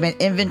management,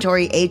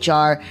 inventory,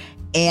 HR,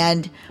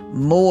 and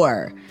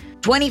more.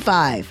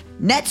 25.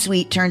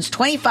 NetSuite turns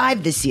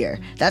 25 this year.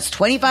 That's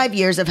 25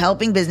 years of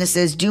helping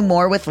businesses do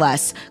more with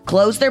less,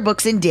 close their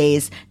books in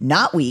days,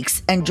 not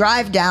weeks, and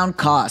drive down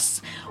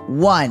costs.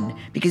 1,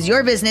 because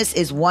your business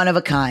is one of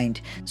a kind.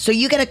 So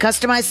you get a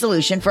customized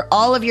solution for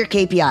all of your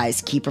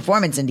KPIs, key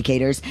performance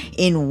indicators,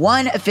 in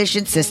one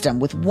efficient system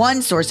with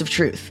one source of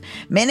truth.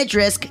 Manage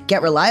risk,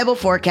 get reliable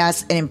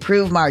forecasts, and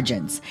improve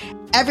margins.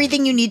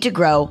 Everything you need to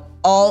grow,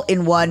 all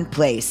in one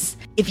place.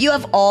 If you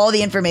have all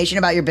the information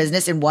about your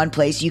business in one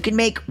place, you can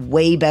make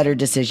way better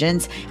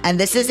decisions. And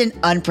this is an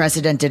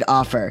unprecedented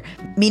offer,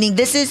 meaning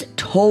this is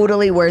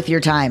totally worth your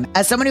time.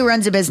 As someone who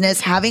runs a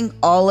business, having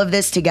all of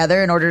this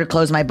together in order to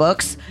close my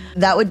books,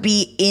 that would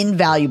be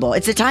invaluable.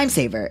 It's a time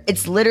saver.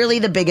 It's literally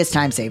the biggest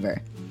time saver.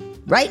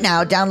 Right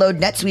now, download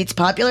NetSuite's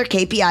popular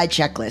KPI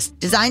checklist,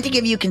 designed to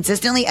give you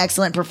consistently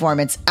excellent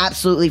performance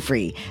absolutely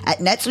free at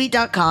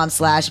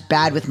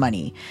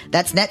netsuite.com/badwithmoney.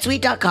 That's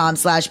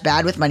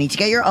netsuite.com/badwithmoney to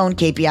get your own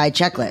KPI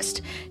checklist.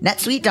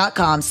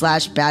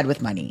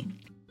 netsuite.com/badwithmoney.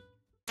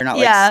 They're not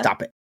like,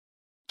 stop it.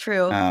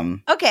 True.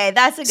 Okay,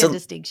 that's a good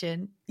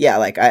distinction. Yeah,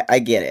 like I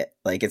get it.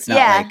 Like it's not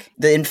like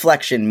the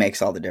inflection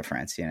makes all the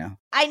difference, you know?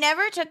 I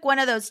never took one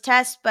of those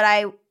tests, but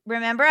I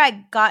remember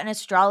I got an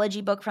astrology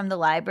book from the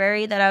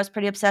library that I was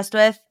pretty obsessed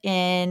with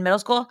in middle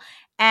school.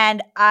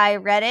 And I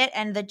read it,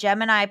 and the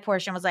Gemini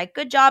portion was like,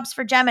 good jobs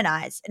for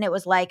Geminis. And it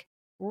was like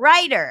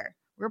writer,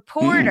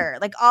 reporter,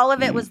 like all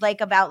of it was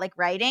like about like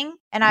writing.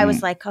 And I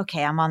was like,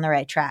 okay, I'm on the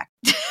right track.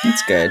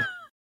 That's good.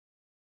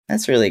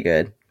 That's really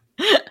good.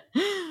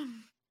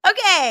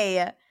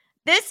 Okay.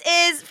 This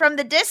is from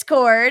the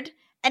Discord.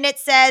 And it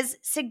says,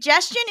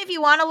 suggestion if you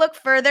want to look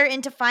further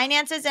into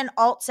finances and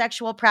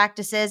alt-sexual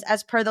practices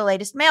as per the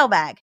latest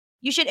mailbag.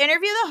 You should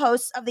interview the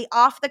hosts of the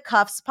Off the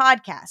Cuffs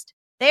podcast.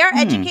 They are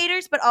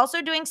educators, but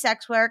also doing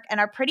sex work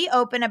and are pretty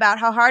open about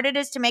how hard it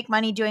is to make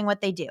money doing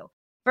what they do.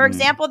 For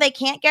example, they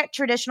can't get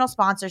traditional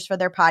sponsors for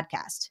their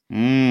podcast.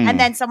 And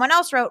then someone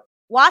else wrote,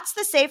 Watch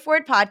the Safe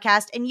Word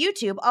podcast and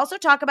YouTube also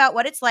talk about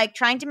what it's like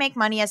trying to make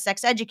money as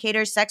sex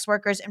educators, sex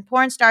workers, and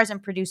porn stars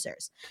and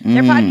producers.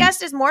 Their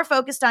podcast is more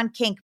focused on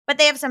kink, but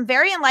they have some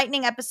very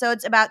enlightening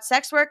episodes about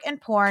sex work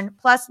and porn,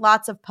 plus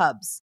lots of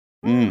pubs.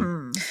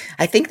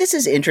 I think this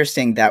is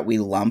interesting that we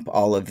lump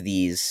all of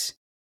these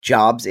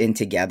jobs in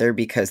together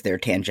because they're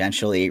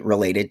tangentially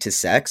related to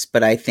sex,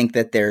 but I think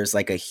that there's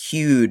like a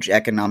huge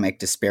economic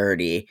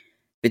disparity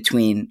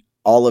between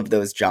all of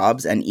those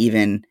jobs and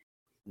even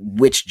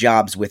which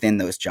jobs within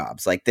those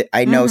jobs. Like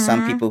I know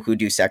some people who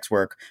do sex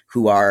work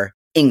who are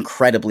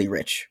incredibly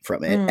rich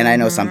from it. And I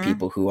know some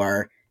people who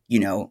are, you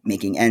know,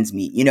 making ends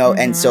meet, you know?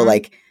 And so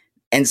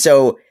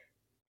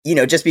you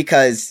know, just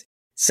because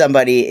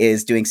somebody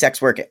is doing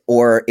sex work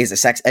or is a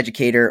sex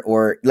educator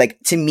or like,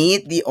 to me,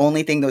 the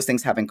only thing those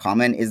things have in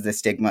common is the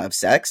stigma of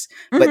sex,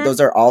 but those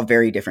are all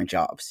very different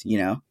jobs, you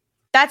know?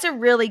 That's a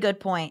really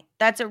good point.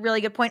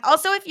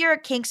 Also, if you're a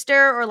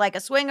kinkster or like a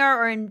swinger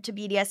or into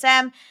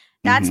BDSM,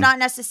 that's not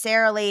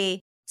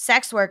necessarily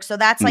sex work. So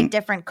that's like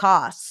different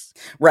costs.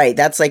 Right.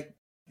 That's like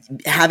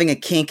having a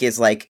kink is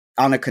like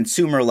on a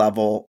consumer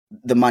level,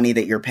 the money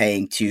that you're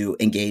paying to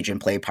engage in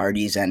play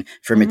parties and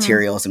for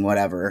materials and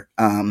whatever.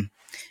 And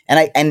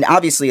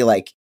obviously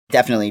like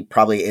definitely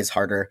probably is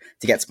harder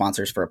to get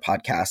sponsors for a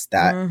podcast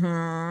that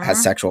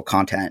has sexual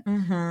content.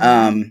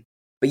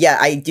 But yeah,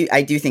 I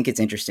do think it's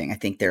interesting. I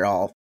think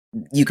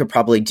you could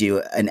probably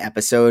do an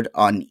episode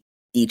on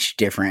each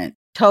different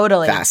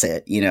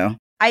facet, you know?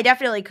 I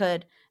definitely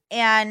could.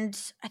 And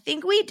I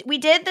think we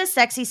did the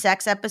sexy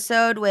sex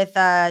episode with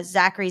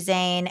Zachary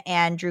Zane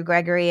and Drew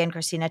Gregory and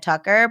Christina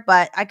Tucker,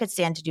 but I could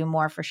stand to do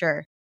more for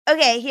sure.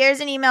 Okay, here's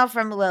an email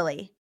from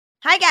Lily.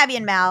 Hi, Gabby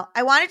and Mal.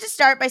 I wanted to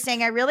start by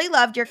saying I really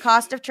loved your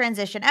cost of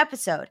transition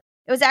episode.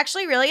 It was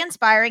actually really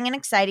inspiring and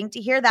exciting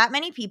to hear that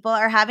many people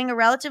are having a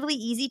relatively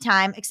easy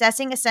time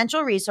accessing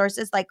essential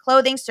resources like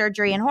clothing,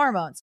 surgery, and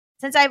hormones,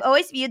 since I've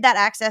always viewed that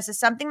access as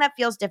something that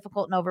feels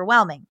difficult and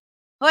overwhelming.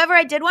 However,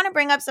 I did want to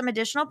bring up some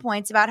additional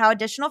points about how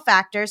additional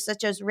factors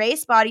such as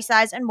race, body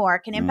size, and more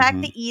can impact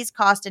the ease,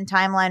 cost, and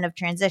timeline of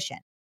transition.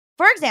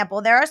 For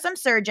example, there are some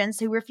surgeons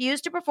who refuse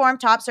to perform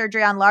top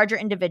surgery on larger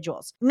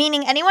individuals,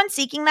 meaning anyone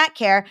seeking that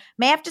care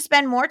may have to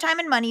spend more time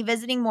and money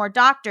visiting more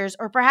doctors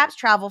or perhaps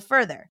travel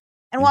further.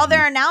 And while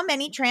there are now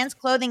many trans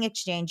clothing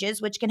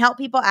exchanges which can help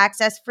people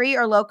access free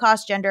or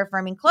low-cost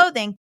gender-affirming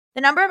clothing,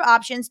 the number of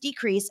options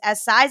decrease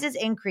as sizes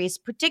increase,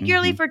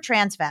 particularly for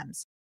trans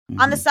femmes.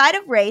 On the side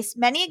of race,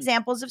 many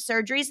examples of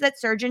surgeries that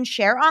surgeons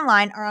share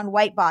online are on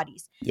white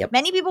bodies.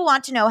 Many people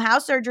want to know how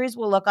surgeries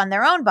will look on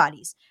their own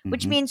bodies,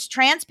 which means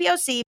trans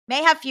POC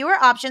may have fewer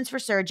options for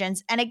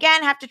surgeons and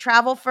again have to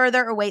travel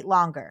further or wait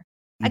longer.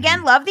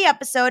 Again, love the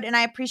episode, and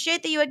I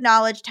appreciate that you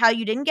acknowledged how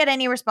you didn't get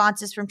any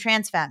responses from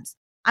trans femmes.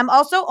 I'm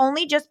also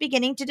only just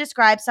beginning to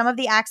describe some of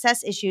the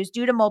access issues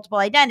due to multiple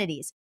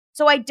identities,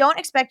 so I don't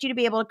expect you to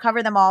be able to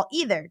cover them all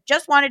either.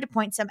 Just wanted to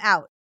point some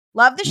out.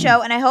 Love the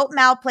show, and I hope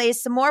Mal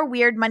plays some more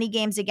weird money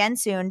games again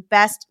soon.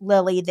 Best,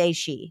 Lily, they,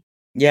 she.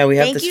 Yeah, we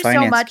have Thank this you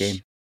finance so much.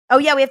 game. Oh,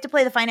 yeah, we have to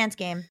play the finance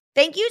game.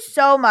 Thank you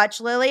so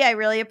much, Lily. I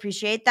really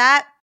appreciate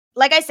that.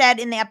 Like I said,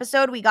 in the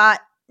episode, we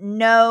got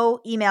no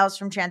emails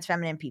from trans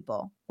feminine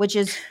people, which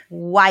is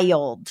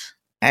wild.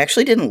 I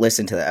actually didn't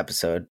listen to the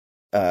episode.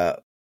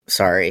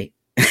 Sorry.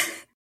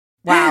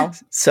 Wow.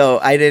 So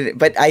I didn't,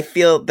 but I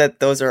feel that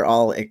those are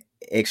all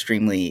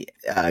extremely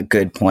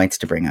good points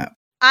to bring up.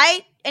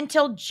 I,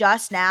 until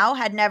just now,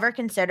 had never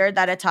considered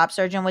that a top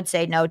surgeon would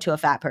say no to a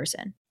fat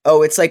person.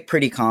 Oh, it's like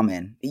pretty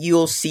common.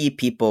 You'll see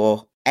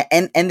people,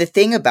 and the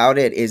thing about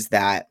it is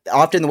that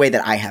often the way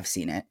that I have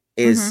seen it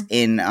is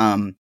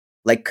in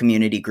like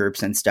community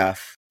groups and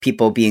stuff,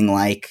 people being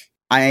like,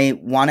 I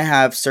want to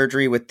have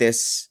surgery with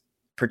this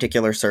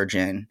particular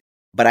surgeon,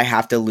 but I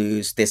have to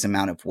lose this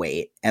amount of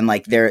weight. And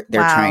like they're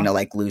trying to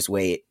like lose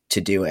weight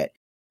to do it.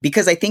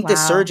 Because I think the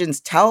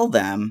surgeons tell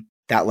them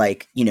that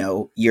like, you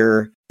know,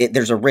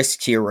 there's a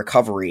risk to your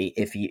recovery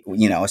if you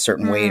know, a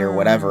certain weight or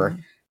whatever.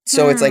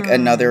 So it's like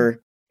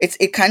another,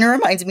 it kind of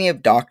reminds me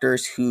of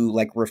doctors who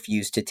like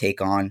refuse to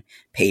take on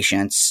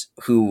patients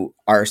who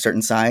are a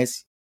certain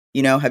size.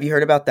 You know, have you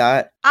heard about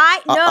that?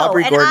 I know.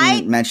 Aubrey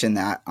Gordon mentioned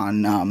that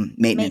on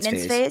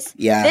Maintenance Phase.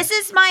 Yeah. This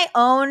is my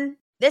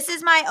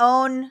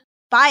own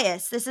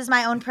bias. This is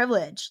my own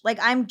privilege. Like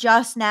I'm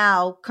just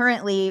now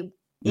currently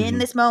in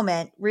this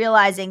moment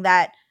realizing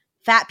that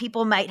fat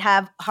people might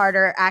have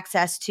harder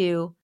access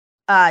to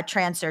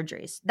trans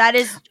surgeries. That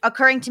is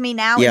occurring to me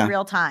now in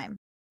real time.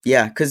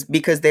 Yeah,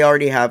 because they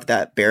already have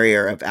that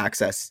barrier of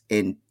access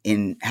in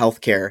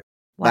healthcare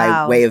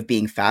by way of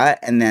being fat,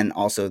 and then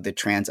also the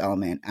trans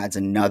element adds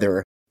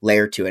another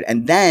layer to it.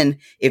 And then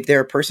if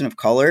they're a person of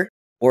color,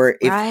 or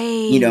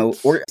if you know,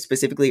 or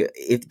specifically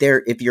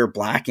if you're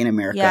Black in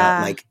America,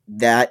 like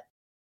that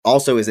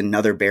also is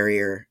another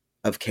barrier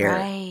of care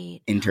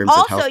in terms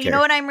of healthcare. Also, you know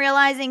what I'm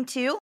realizing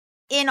too?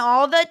 In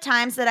all the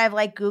times that I've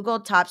like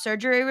Googled top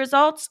surgery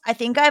results, I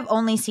think I've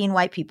only seen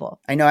white people.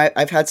 I know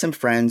I've had some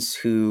friends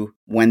who,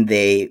 when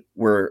they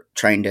were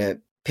trying to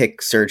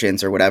pick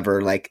surgeons or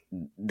whatever, like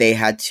they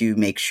had to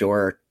make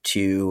sure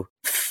to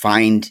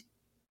find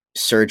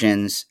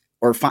surgeons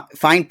or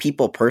find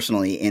people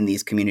personally in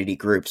these community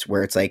groups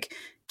where it's like,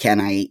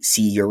 can I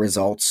see your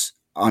results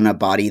on a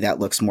body that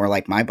looks more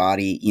like my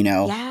body, you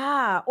know?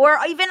 Yeah. Or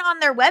even on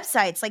their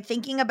websites, like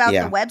thinking about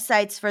the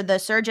websites for the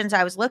surgeons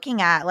I was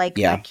looking at, like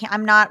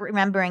I'm not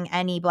remembering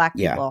any Black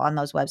people on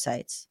those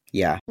websites.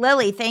 Yeah.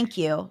 Lily, thank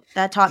you.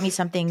 That taught me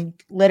something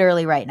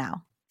literally right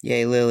now.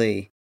 Yay,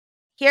 Lily.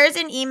 Here's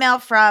an email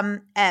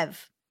from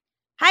Ev.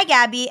 Hi,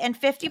 Gabby, and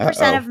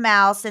 50% of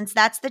Mal, since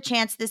that's the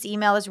chance this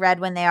email is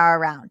read when they are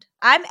around.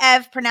 I'm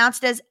Ev,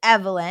 pronounced as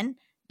Evelyn,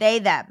 they,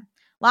 them.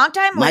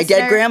 Longtime My listener.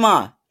 dead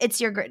grandma.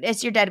 It's your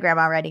dead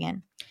grandma writing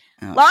in.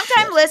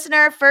 Longtime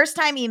listener,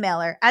 first-time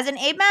emailer. As an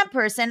AMAB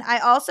person, I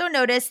also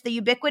noticed the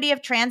ubiquity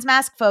of trans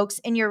mask folks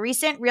in your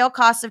recent Real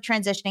Costs of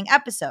Transitioning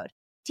episode.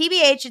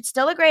 TBH, it's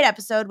still a great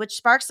episode, which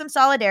sparked some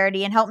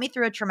solidarity and helped me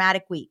through a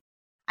traumatic week.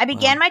 I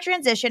began my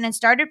transition and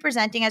started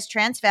presenting as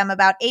trans femme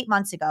about 8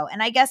 months ago,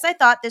 and I guess I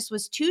thought this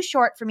was too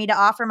short for me to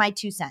offer my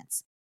 2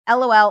 cents.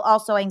 LOL,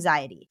 also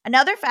anxiety.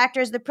 Another factor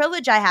is the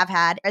privilege I have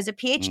had as a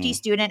PhD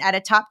student at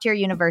a top-tier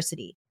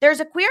university. There's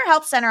a queer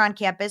health center on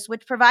campus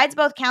which provides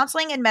both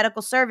counseling and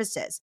medical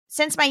services.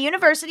 Since my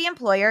university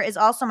employer is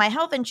also my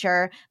health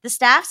insurer, the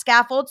staff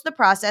scaffolds the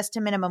process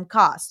to minimum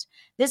cost.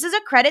 This is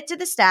a credit to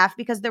the staff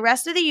because the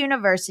rest of the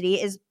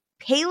university is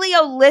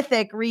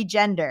Paleolithic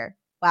regender.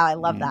 Wow, I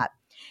love that.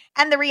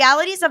 And the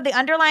realities of the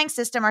underlying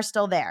system are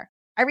still there.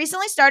 I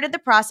recently started the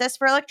process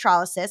for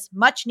electrolysis,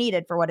 much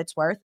needed for what it's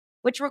worth,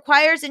 which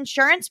requires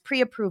insurance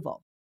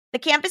pre-approval. The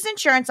campus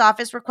insurance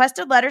office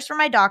requested letters from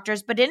my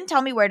doctors, but didn't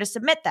tell me where to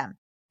submit them.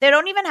 They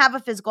don't even have a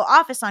physical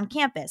office on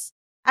campus.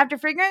 After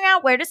figuring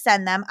out where to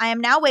send them, I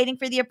am now waiting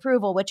for the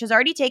approval, which has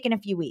already taken a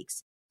few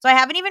weeks. So I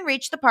haven't even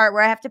reached the part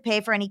where I have to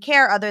pay for any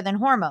care other than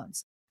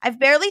hormones. I've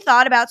barely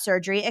thought about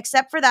surgery,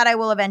 except for that I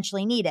will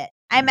eventually need it.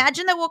 I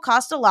imagine that will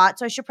cost a lot,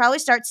 so I should probably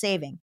start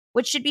saving,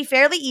 which should be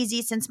fairly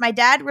easy since my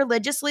dad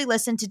religiously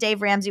listened to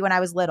Dave Ramsey when I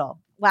was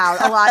little. Wow,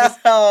 a lot is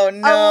a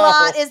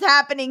lot is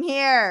happening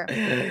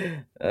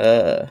here.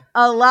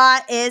 A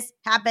lot is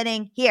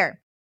happening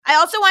here. I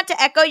also want to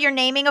echo your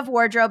naming of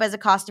wardrobe as a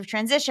cost of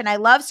transition. I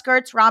love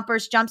skirts,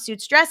 rompers,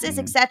 jumpsuits, dresses,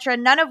 etc.,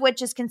 none of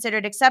which is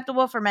considered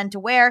acceptable for men to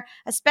wear,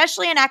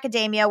 especially in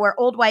academia where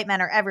old white men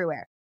are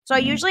everywhere. So I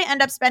usually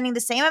end up spending the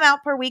same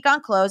amount per week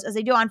on clothes as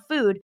I do on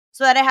food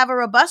so that I have a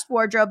robust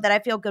wardrobe that I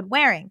feel good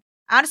wearing.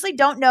 I honestly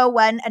don't know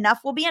when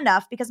enough will be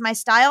enough because my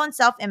style and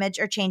self-image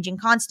are changing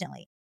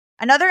constantly.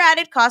 Another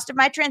added cost of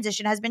my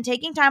transition has been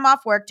taking time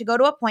off work to go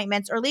to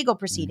appointments or legal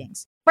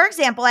proceedings. For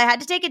example, I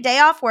had to take a day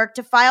off work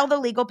to file the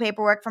legal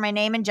paperwork for my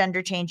name and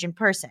gender change in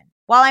person.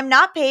 While I'm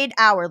not paid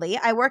hourly,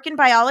 I work in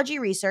biology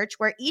research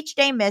where each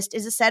day missed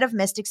is a set of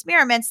missed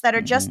experiments that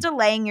are just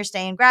delaying your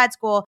stay in grad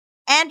school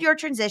and your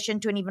transition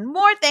to an even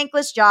more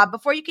thankless job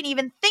before you can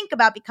even think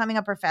about becoming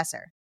a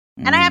professor.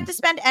 And I have to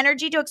spend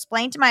energy to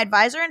explain to my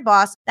advisor and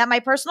boss that my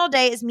personal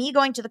day is me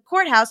going to the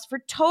courthouse for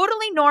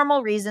totally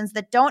normal reasons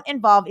that don't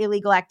involve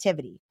illegal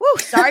activity. Woo,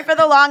 sorry for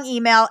the long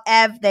email,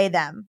 Ev, they,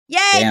 them. Yay,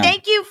 Damn.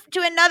 Thank you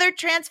to another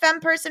trans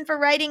femme person for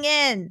writing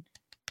in.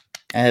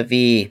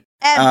 Evie.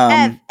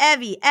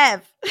 Evie.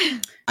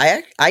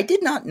 I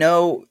did not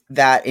know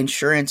that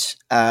insurance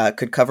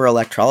could cover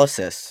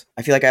electrolysis.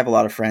 I feel like I have a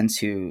lot of friends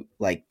who,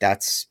 like,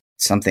 that's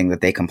something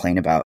that they complain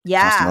about.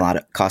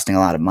 Yeah. Costing a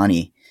lot of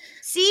money.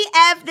 See,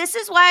 Ev, this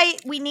is why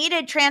we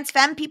needed trans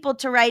femme people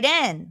to write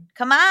in.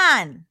 Come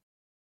on.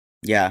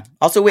 Yeah.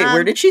 Also, wait,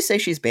 where did she say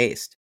she's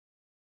based?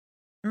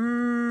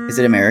 Is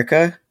it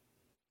America?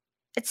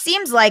 It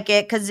seems like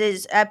it because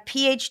it's a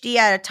PhD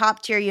at a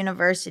top tier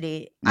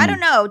university. I don't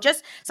know.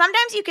 Just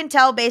sometimes you can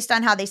tell based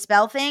on how they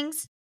spell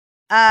things.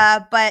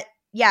 But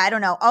yeah, I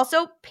don't know.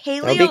 Also,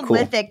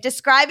 Paleolithic. Cool.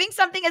 Describing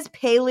something as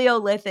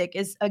Paleolithic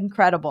is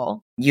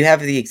incredible. You have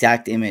the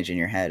exact image in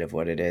your head of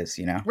what it is,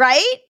 you know?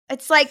 Right?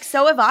 It's like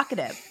so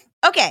evocative.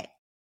 Okay.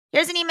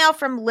 Here's an email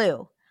from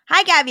Lou.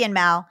 Hi, Gabby and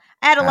Mal.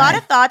 I had a lot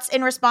of thoughts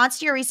in response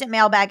to your recent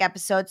mailbag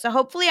episode, so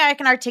hopefully I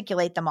can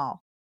articulate them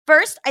all.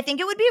 First, I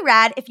think it would be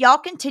rad if y'all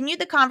continued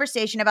the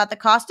conversation about the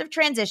cost of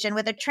transition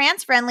with a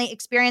trans-friendly,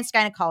 experienced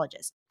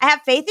gynecologist. I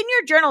have faith in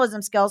your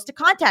journalism skills to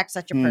contact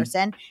such a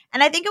person,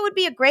 and I think it would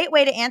be a great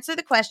way to answer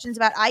the questions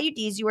about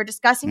IUDs you were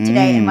discussing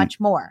today and much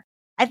more.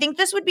 I think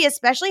this would be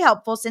especially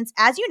helpful since,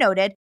 as you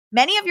noted,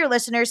 many of your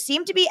listeners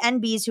seem to be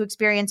NBs who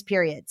experience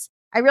periods.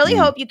 I really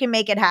hope you can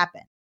make it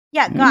happen.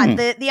 Yeah, God,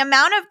 the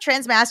amount of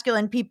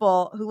transmasculine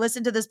people who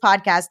listen to this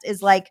podcast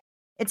is like,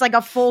 it's like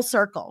a full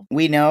circle.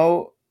 We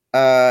know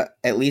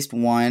at least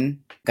one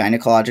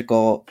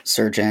gynecological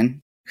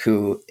surgeon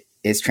who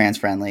is trans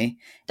friendly.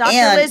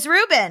 Dr. Liz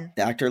Rubin.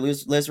 Dr.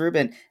 Liz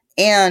Rubin.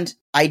 And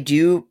I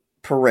do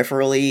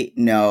peripherally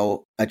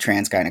know a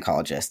trans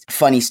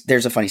gynecologist.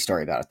 There's a funny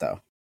story about it though.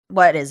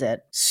 What is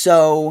it?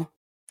 So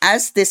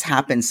as this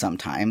happens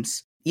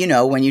sometimes, you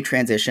know, when you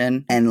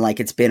transition and like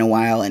it's been a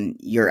while and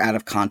you're out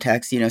of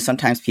context, you know,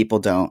 sometimes people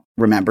don't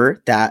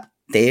remember that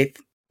they've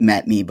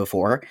met me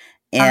before.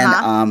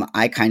 And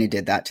I kind of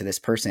did that to this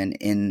person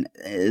in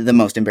the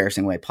most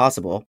embarrassing way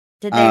possible.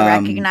 Did they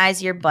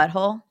recognize your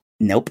butthole?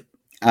 Nope.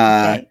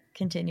 Okay,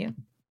 continue.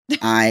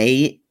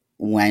 I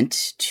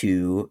went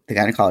to the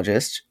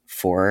gynecologist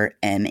for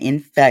an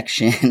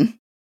infection.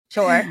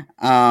 Sure.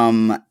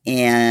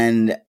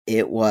 And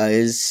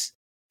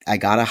I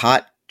got a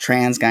hot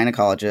trans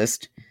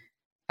gynecologist.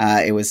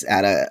 It was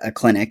at a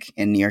clinic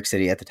in New York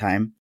City at the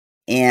time.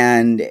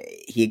 And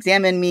he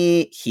examined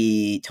me.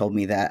 He told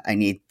me that I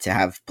need to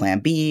have plan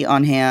B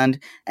on hand.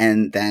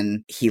 And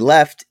then he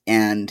left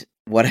and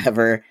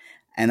whatever.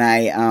 And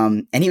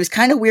and he was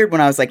kind of weird when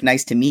I was like,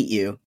 nice to meet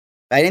you.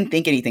 But I didn't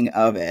think anything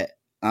of it.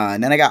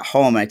 And then I got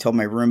home and I told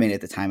my roommate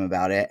at the time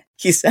about it.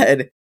 He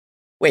said,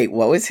 wait,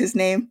 what was his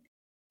name?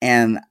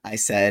 And I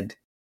said,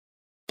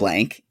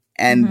 blank.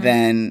 And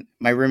then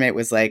my roommate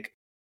was like,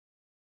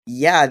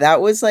 yeah,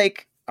 that was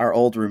like our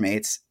old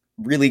roommate's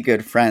really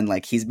good friend.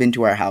 Like he's been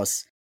to our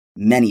house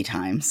many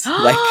times.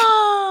 Like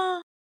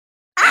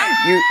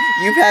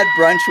you've had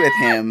brunch with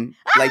him.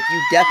 Like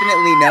you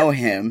definitely know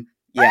him.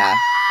 Yeah.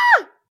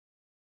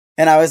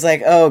 And I was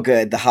like, oh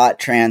good, the hot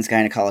trans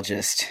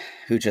gynecologist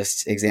who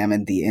just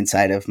examined the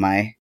inside of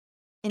my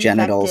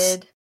genitals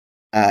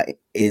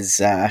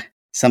is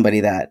somebody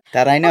that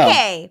I know.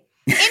 Okay.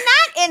 In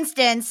that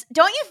instance,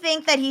 don't you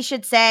think that he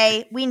should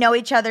say, we know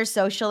each other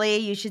socially,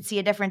 you should see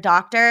a different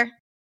doctor?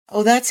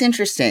 Oh, that's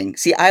interesting.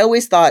 See, I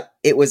always thought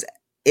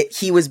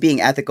he was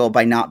being ethical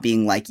by not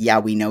being like, yeah,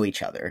 we know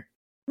each other.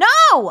 No,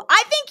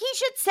 I think he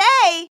should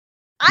say,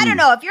 I don't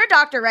know, if you're a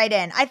doctor, write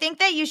in. I think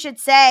that you should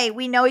say,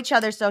 we know each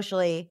other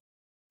socially.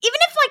 Even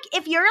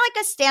if you're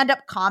like a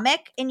stand-up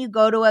comic and you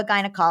go to a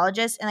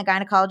gynecologist and the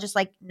gynecologist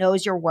like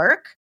knows your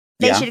work,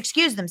 they should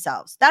excuse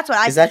themselves. That's what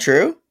I think. Is that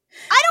true?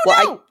 I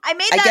don't know. I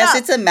made that up. I guess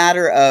it's a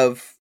matter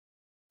of,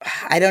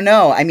 I don't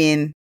know. I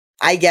mean,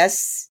 I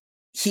guess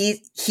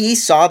he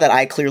saw that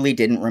I clearly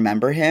didn't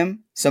remember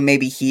him. So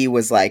maybe he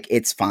was like,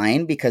 it's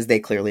fine because they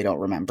clearly don't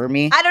remember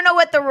me. I don't know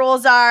what the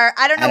rules are.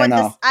 I don't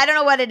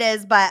know what it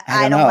is, but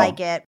I don't like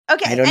it.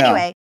 Okay.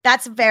 Anyway,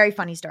 that's a very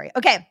funny story.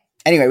 Okay.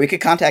 Anyway, we could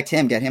contact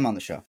him, get him on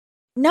the show.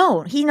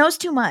 No, he knows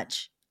too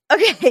much.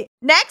 Okay,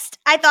 next,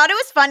 I thought it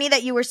was funny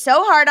that you were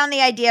so hard on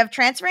the idea of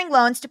transferring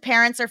loans to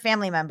parents or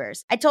family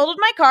members. I totaled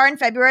my car in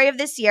February of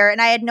this year,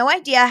 and I had no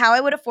idea how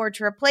I would afford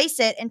to replace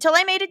it until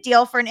I made a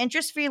deal for an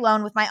interest-free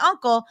loan with my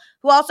uncle,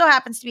 who also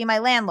happens to be my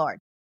landlord.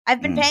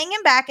 I've been paying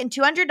him back in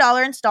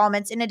 $200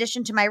 installments in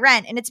addition to my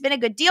rent, and it's been a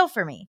good deal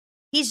for me.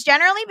 He's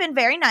generally been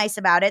very nice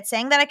about it,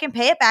 saying that I can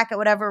pay it back at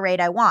whatever rate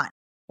I want.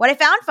 What I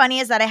found funny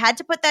is that I had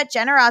to put that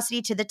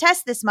generosity to the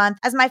test this month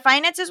as my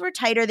finances were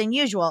tighter than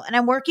usual, and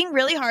I'm working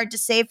really hard to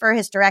save for a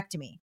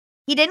hysterectomy.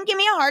 He didn't give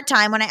me a hard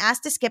time when I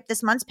asked to skip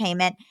this month's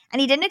payment, and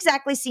he didn't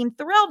exactly seem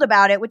thrilled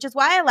about it, which is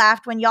why I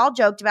laughed when y'all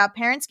joked about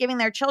parents giving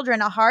their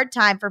children a hard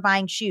time for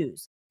buying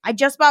shoes. I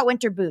just bought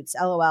winter boots,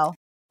 LOL.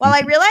 While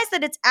I realize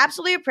that it's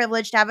absolutely a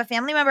privilege to have a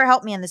family member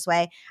help me in this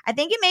way, I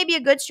think it may be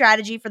a good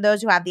strategy for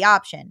those who have the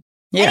option.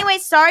 Yeah. Anyway,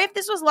 sorry if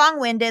this was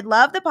long-winded.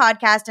 Love the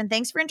podcast, and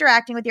thanks for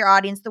interacting with your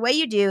audience the way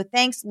you do.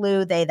 Thanks,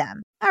 Lou, they,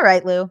 them. All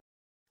right, Lou.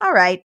 All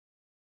right.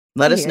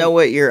 Let us know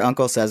what your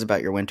uncle says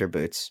about your winter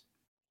boots.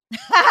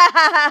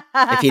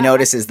 If he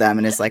notices them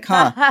and is like,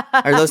 huh,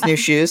 are those new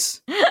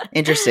shoes?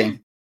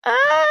 Interesting.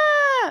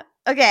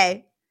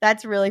 Okay,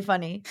 that's really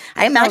funny.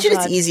 I imagine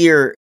it's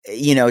easier,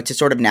 to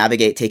sort of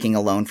navigate taking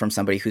a loan from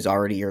somebody who's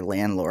already your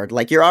landlord.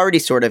 Like, you're already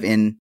sort of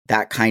in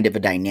that kind of a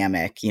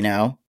dynamic,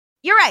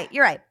 You're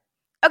right.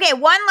 Okay,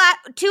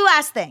 two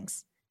last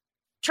things.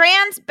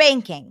 Trans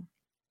banking.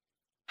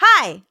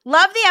 Hi,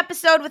 love the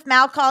episode with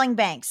Mal calling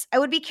banks. I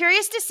would be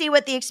curious to see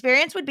what the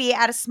experience would be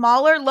at a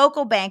smaller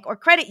local bank or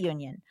credit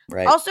union.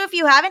 Right. Also, if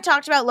you haven't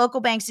talked about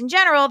local banks in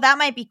general, that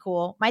might be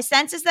cool. My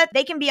sense is that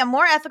they can be a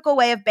more ethical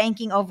way of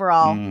banking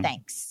overall.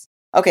 Thanks.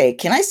 Okay,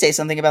 can I say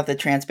something about the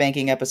trans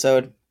banking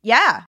episode?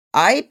 Yeah.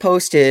 I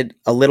posted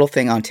a little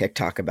thing on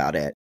TikTok about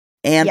it.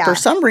 And for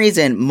some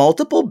reason,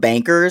 multiple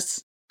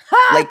bankers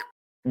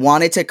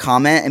wanted to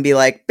comment and be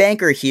like,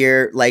 banker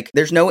here,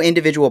 there's no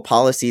individual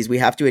policies. We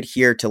have to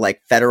adhere to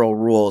federal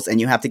rules,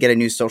 and you have to get a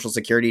new social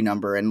security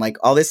number and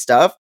all this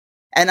stuff.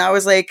 And I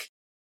was like,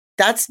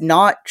 that's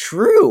not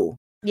true.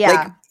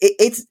 Yeah.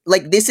 It's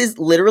this is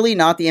literally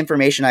not the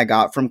information I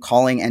got from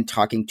calling and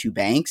talking to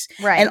banks.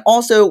 Right. And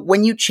also,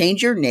 when you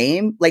change your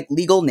name,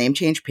 legal name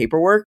change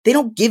paperwork, they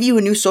don't give you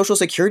a new social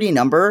security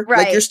number.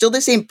 Right. You're still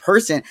the same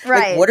person.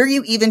 Right. What are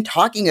you even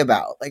talking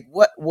about?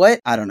 What?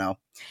 I don't know.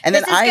 And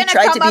this then I tried to be nice.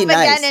 This is going to come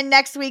up again in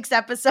next week's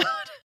episode.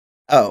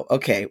 Oh,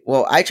 okay.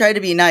 Well, I try to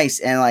be nice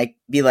and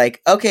be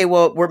like, okay,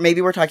 well,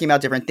 we're talking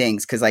about different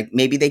things, because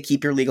maybe they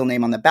keep your legal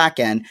name on the back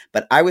end,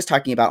 but I was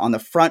talking about on the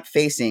front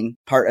facing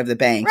part of the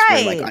banks,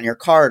 right, where on your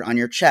card, on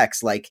your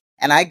checks,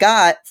 and I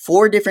got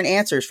 4 different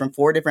answers from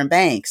 4 different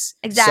banks.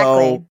 Exactly.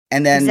 So,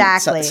 and then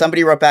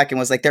somebody wrote back and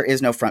was like, there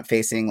is no front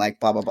facing,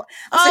 blah, blah, blah.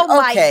 I was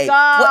my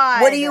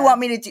God. What do you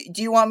want me to do?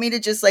 Do you want me to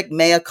just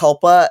mea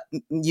culpa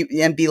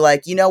and be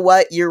like, you know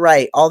what? You're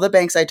right. All the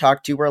banks I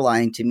talked to were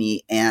lying to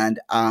me, and,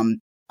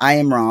 I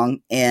am wrong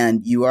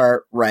and you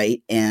are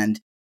right, and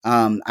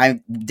I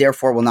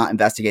therefore will not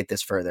investigate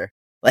this further.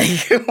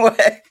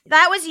 What?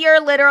 That was your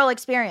literal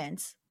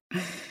experience.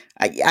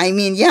 I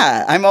mean,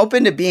 yeah, I'm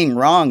open to being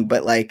wrong,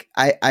 but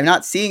I'm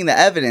not seeing the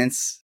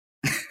evidence.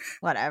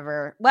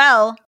 Whatever.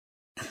 Well,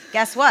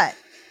 guess what?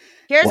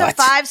 Here's a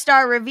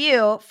 5-star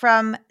review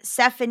from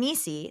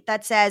Sephanisi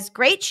that says,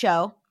 great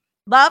show.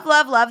 Love,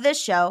 love, love this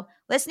show.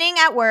 Listening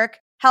at work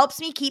helps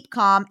me keep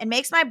calm and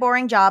makes my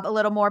boring job a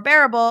little more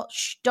bearable.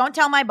 Shh, don't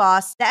tell my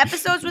boss. The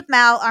episodes with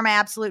Mal are my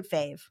absolute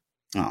fave.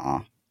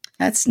 Aw,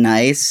 that's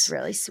nice. It's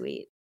really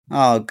sweet.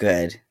 Oh,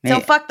 good. So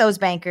fuck those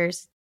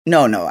bankers.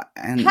 No.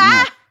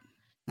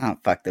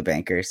 Fuck the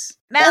bankers.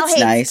 Mal that's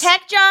hates nice.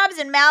 Tech jobs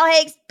and Mal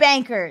hates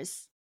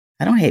bankers.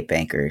 I don't hate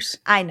bankers.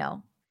 I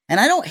know. And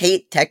I don't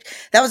hate tech.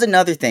 That was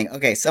another thing.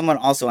 Okay, someone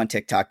also on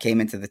TikTok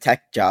came into the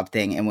tech job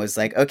thing and was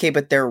like, okay,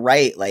 but they're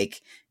right.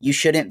 You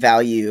shouldn't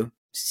value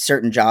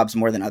certain jobs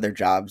more than other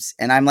jobs.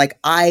 And I'm like,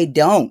 I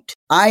don't.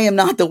 I am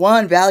not the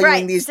one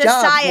valuing these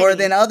jobs more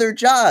than other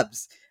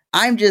jobs.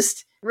 I'm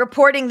just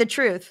reporting the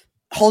truth.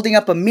 Holding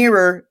up a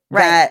mirror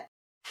that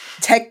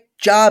tech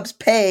jobs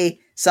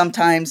pay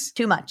sometimes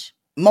too much.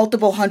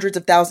 Multiple hundreds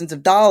of thousands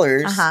of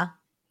dollars.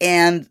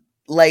 And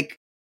a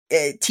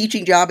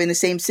teaching job in the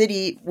same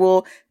city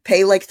will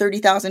pay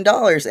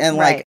 $30,000. And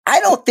I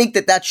don't think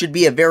that should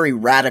be a very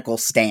radical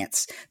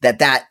stance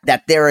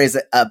that there is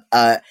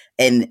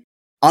an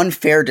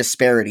unfair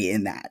disparity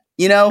in that,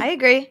 I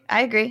agree.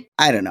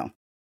 I don't know.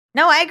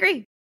 No, I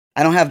agree.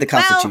 I don't have the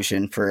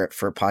constitution for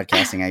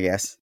podcasting, I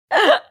guess.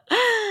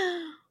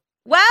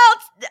 Well,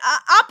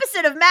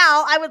 opposite of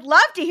Mal, I would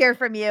love to hear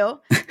from you.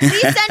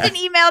 Please send an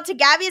email to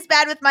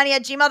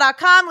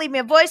gabbyisbadwithmoney@gmail.com. Leave me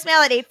a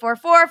voicemail at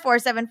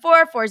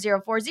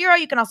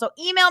 844-474-4040. You can also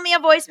email me a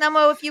voice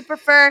memo if you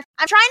prefer.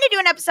 I'm trying to do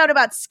an episode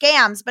about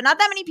scams, but not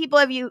that many people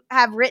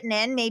have written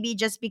in, maybe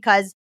just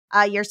because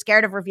you're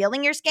scared of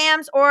revealing your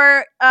scams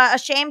or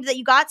ashamed that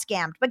you got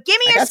scammed. But give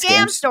me your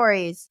scam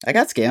stories. I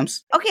got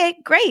scams. Okay,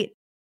 great.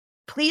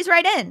 Please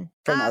write in.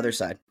 From the other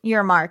side.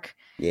 You're a mark.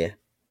 Yeah.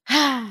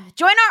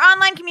 Join our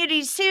online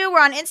communities too.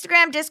 We're on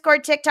Instagram,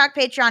 Discord, TikTok,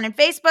 Patreon, and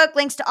Facebook.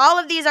 Links to all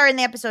of these are in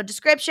the episode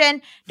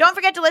description. Don't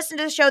forget to listen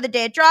to the show the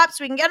day it drops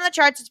so we can get on the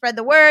charts and spread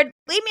the word.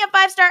 Leave me a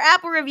 5-star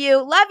Apple review.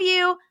 Love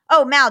you.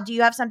 Oh, Mal, do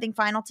you have something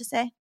final to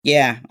say?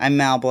 Yeah, I'm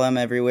Mal Blum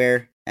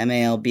everywhere.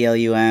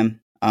 MALBLUM.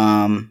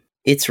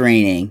 It's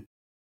raining,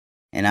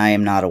 and I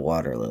am not a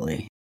water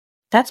lily.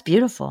 That's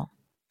beautiful.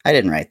 I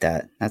didn't write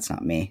that. That's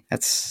not me.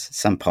 That's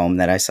some poem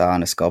that I saw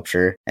on a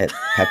sculpture at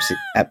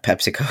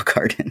PepsiCo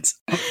Gardens.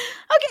 Okay,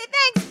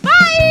 thanks.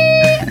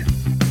 Bye.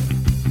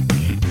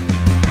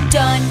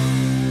 Done.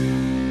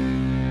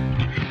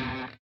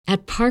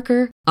 At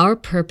Parker, our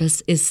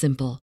purpose is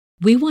simple.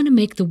 We want to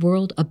make the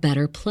world a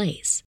better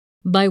place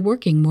by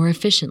working more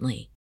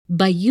efficiently,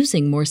 by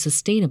using more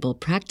sustainable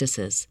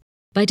practices,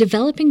 by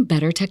developing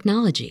better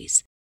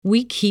technologies.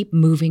 We keep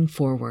moving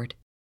forward.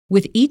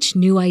 With each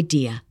new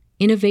idea,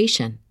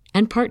 innovation,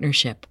 and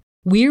partnership,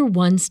 we're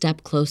one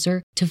step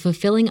closer to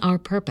fulfilling our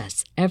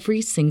purpose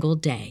every single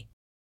day.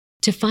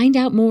 To find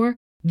out more,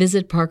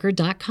 visit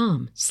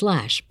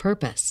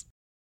parker.com/purpose.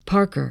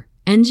 Parker,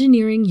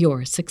 engineering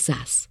your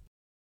success.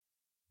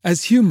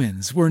 As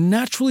humans, we're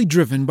naturally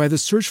driven by the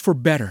search for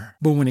better.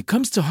 But when it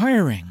comes to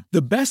hiring,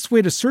 the best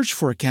way to search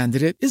for a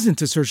candidate isn't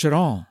to search at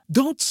all.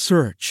 Don't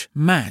search,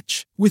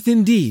 match with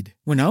Indeed.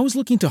 When I was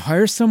looking to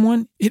hire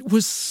someone, it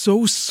was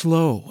so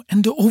slow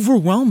and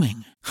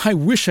overwhelming. I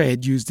wish I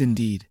had used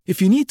Indeed.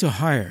 If you need to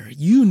hire,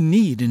 you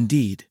need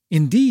Indeed.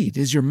 Indeed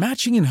is your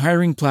matching and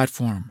hiring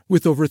platform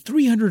with over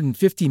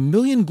 350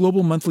 million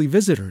global monthly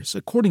visitors,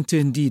 according to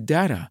Indeed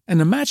data,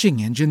 and a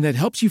matching engine that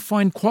helps you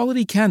find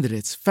quality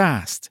candidates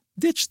fast.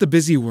 Ditch the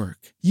busy work.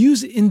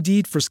 Use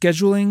Indeed for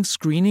scheduling,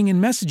 screening,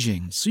 and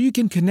messaging so you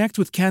can connect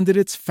with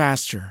candidates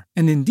faster.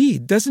 And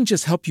Indeed doesn't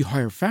just help you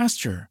hire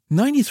faster.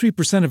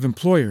 93% of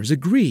employers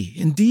agree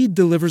Indeed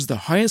delivers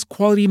the highest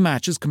quality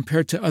matches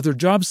compared to other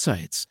job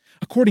sites,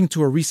 according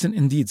to a recent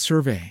Indeed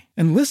survey.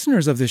 And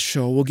listeners of this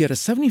show will get a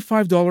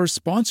 $75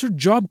 sponsored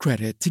job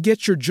credit to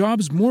get your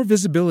jobs more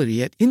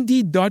visibility at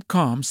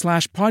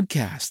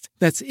Indeed.com/podcast.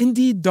 That's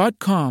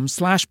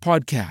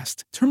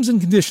Indeed.com/podcast. Terms and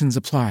conditions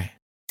apply.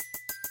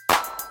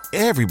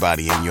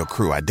 Everybody in your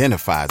crew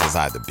identifies as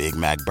either Big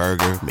Mac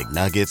Burger,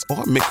 McNuggets,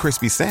 or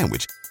McCrispy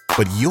Sandwich.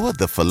 But you're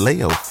the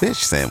Filet-O-Fish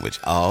Sandwich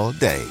all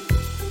day.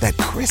 That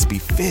crispy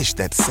fish,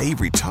 that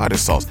savory tartar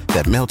sauce,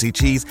 that melty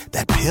cheese,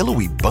 that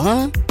pillowy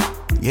bun.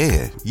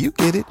 Yeah, you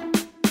get it.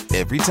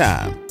 Every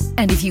time.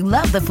 And if you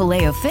love the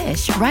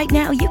Filet-O-Fish, right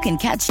now you can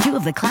catch two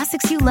of the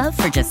classics you love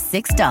for just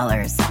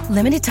 $6.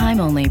 Limited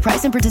time only.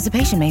 Price and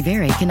participation may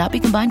vary. Cannot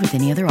be combined with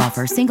any other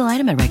offer. Single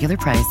item at regular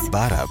price.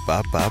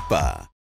 Ba-da-ba-ba-ba.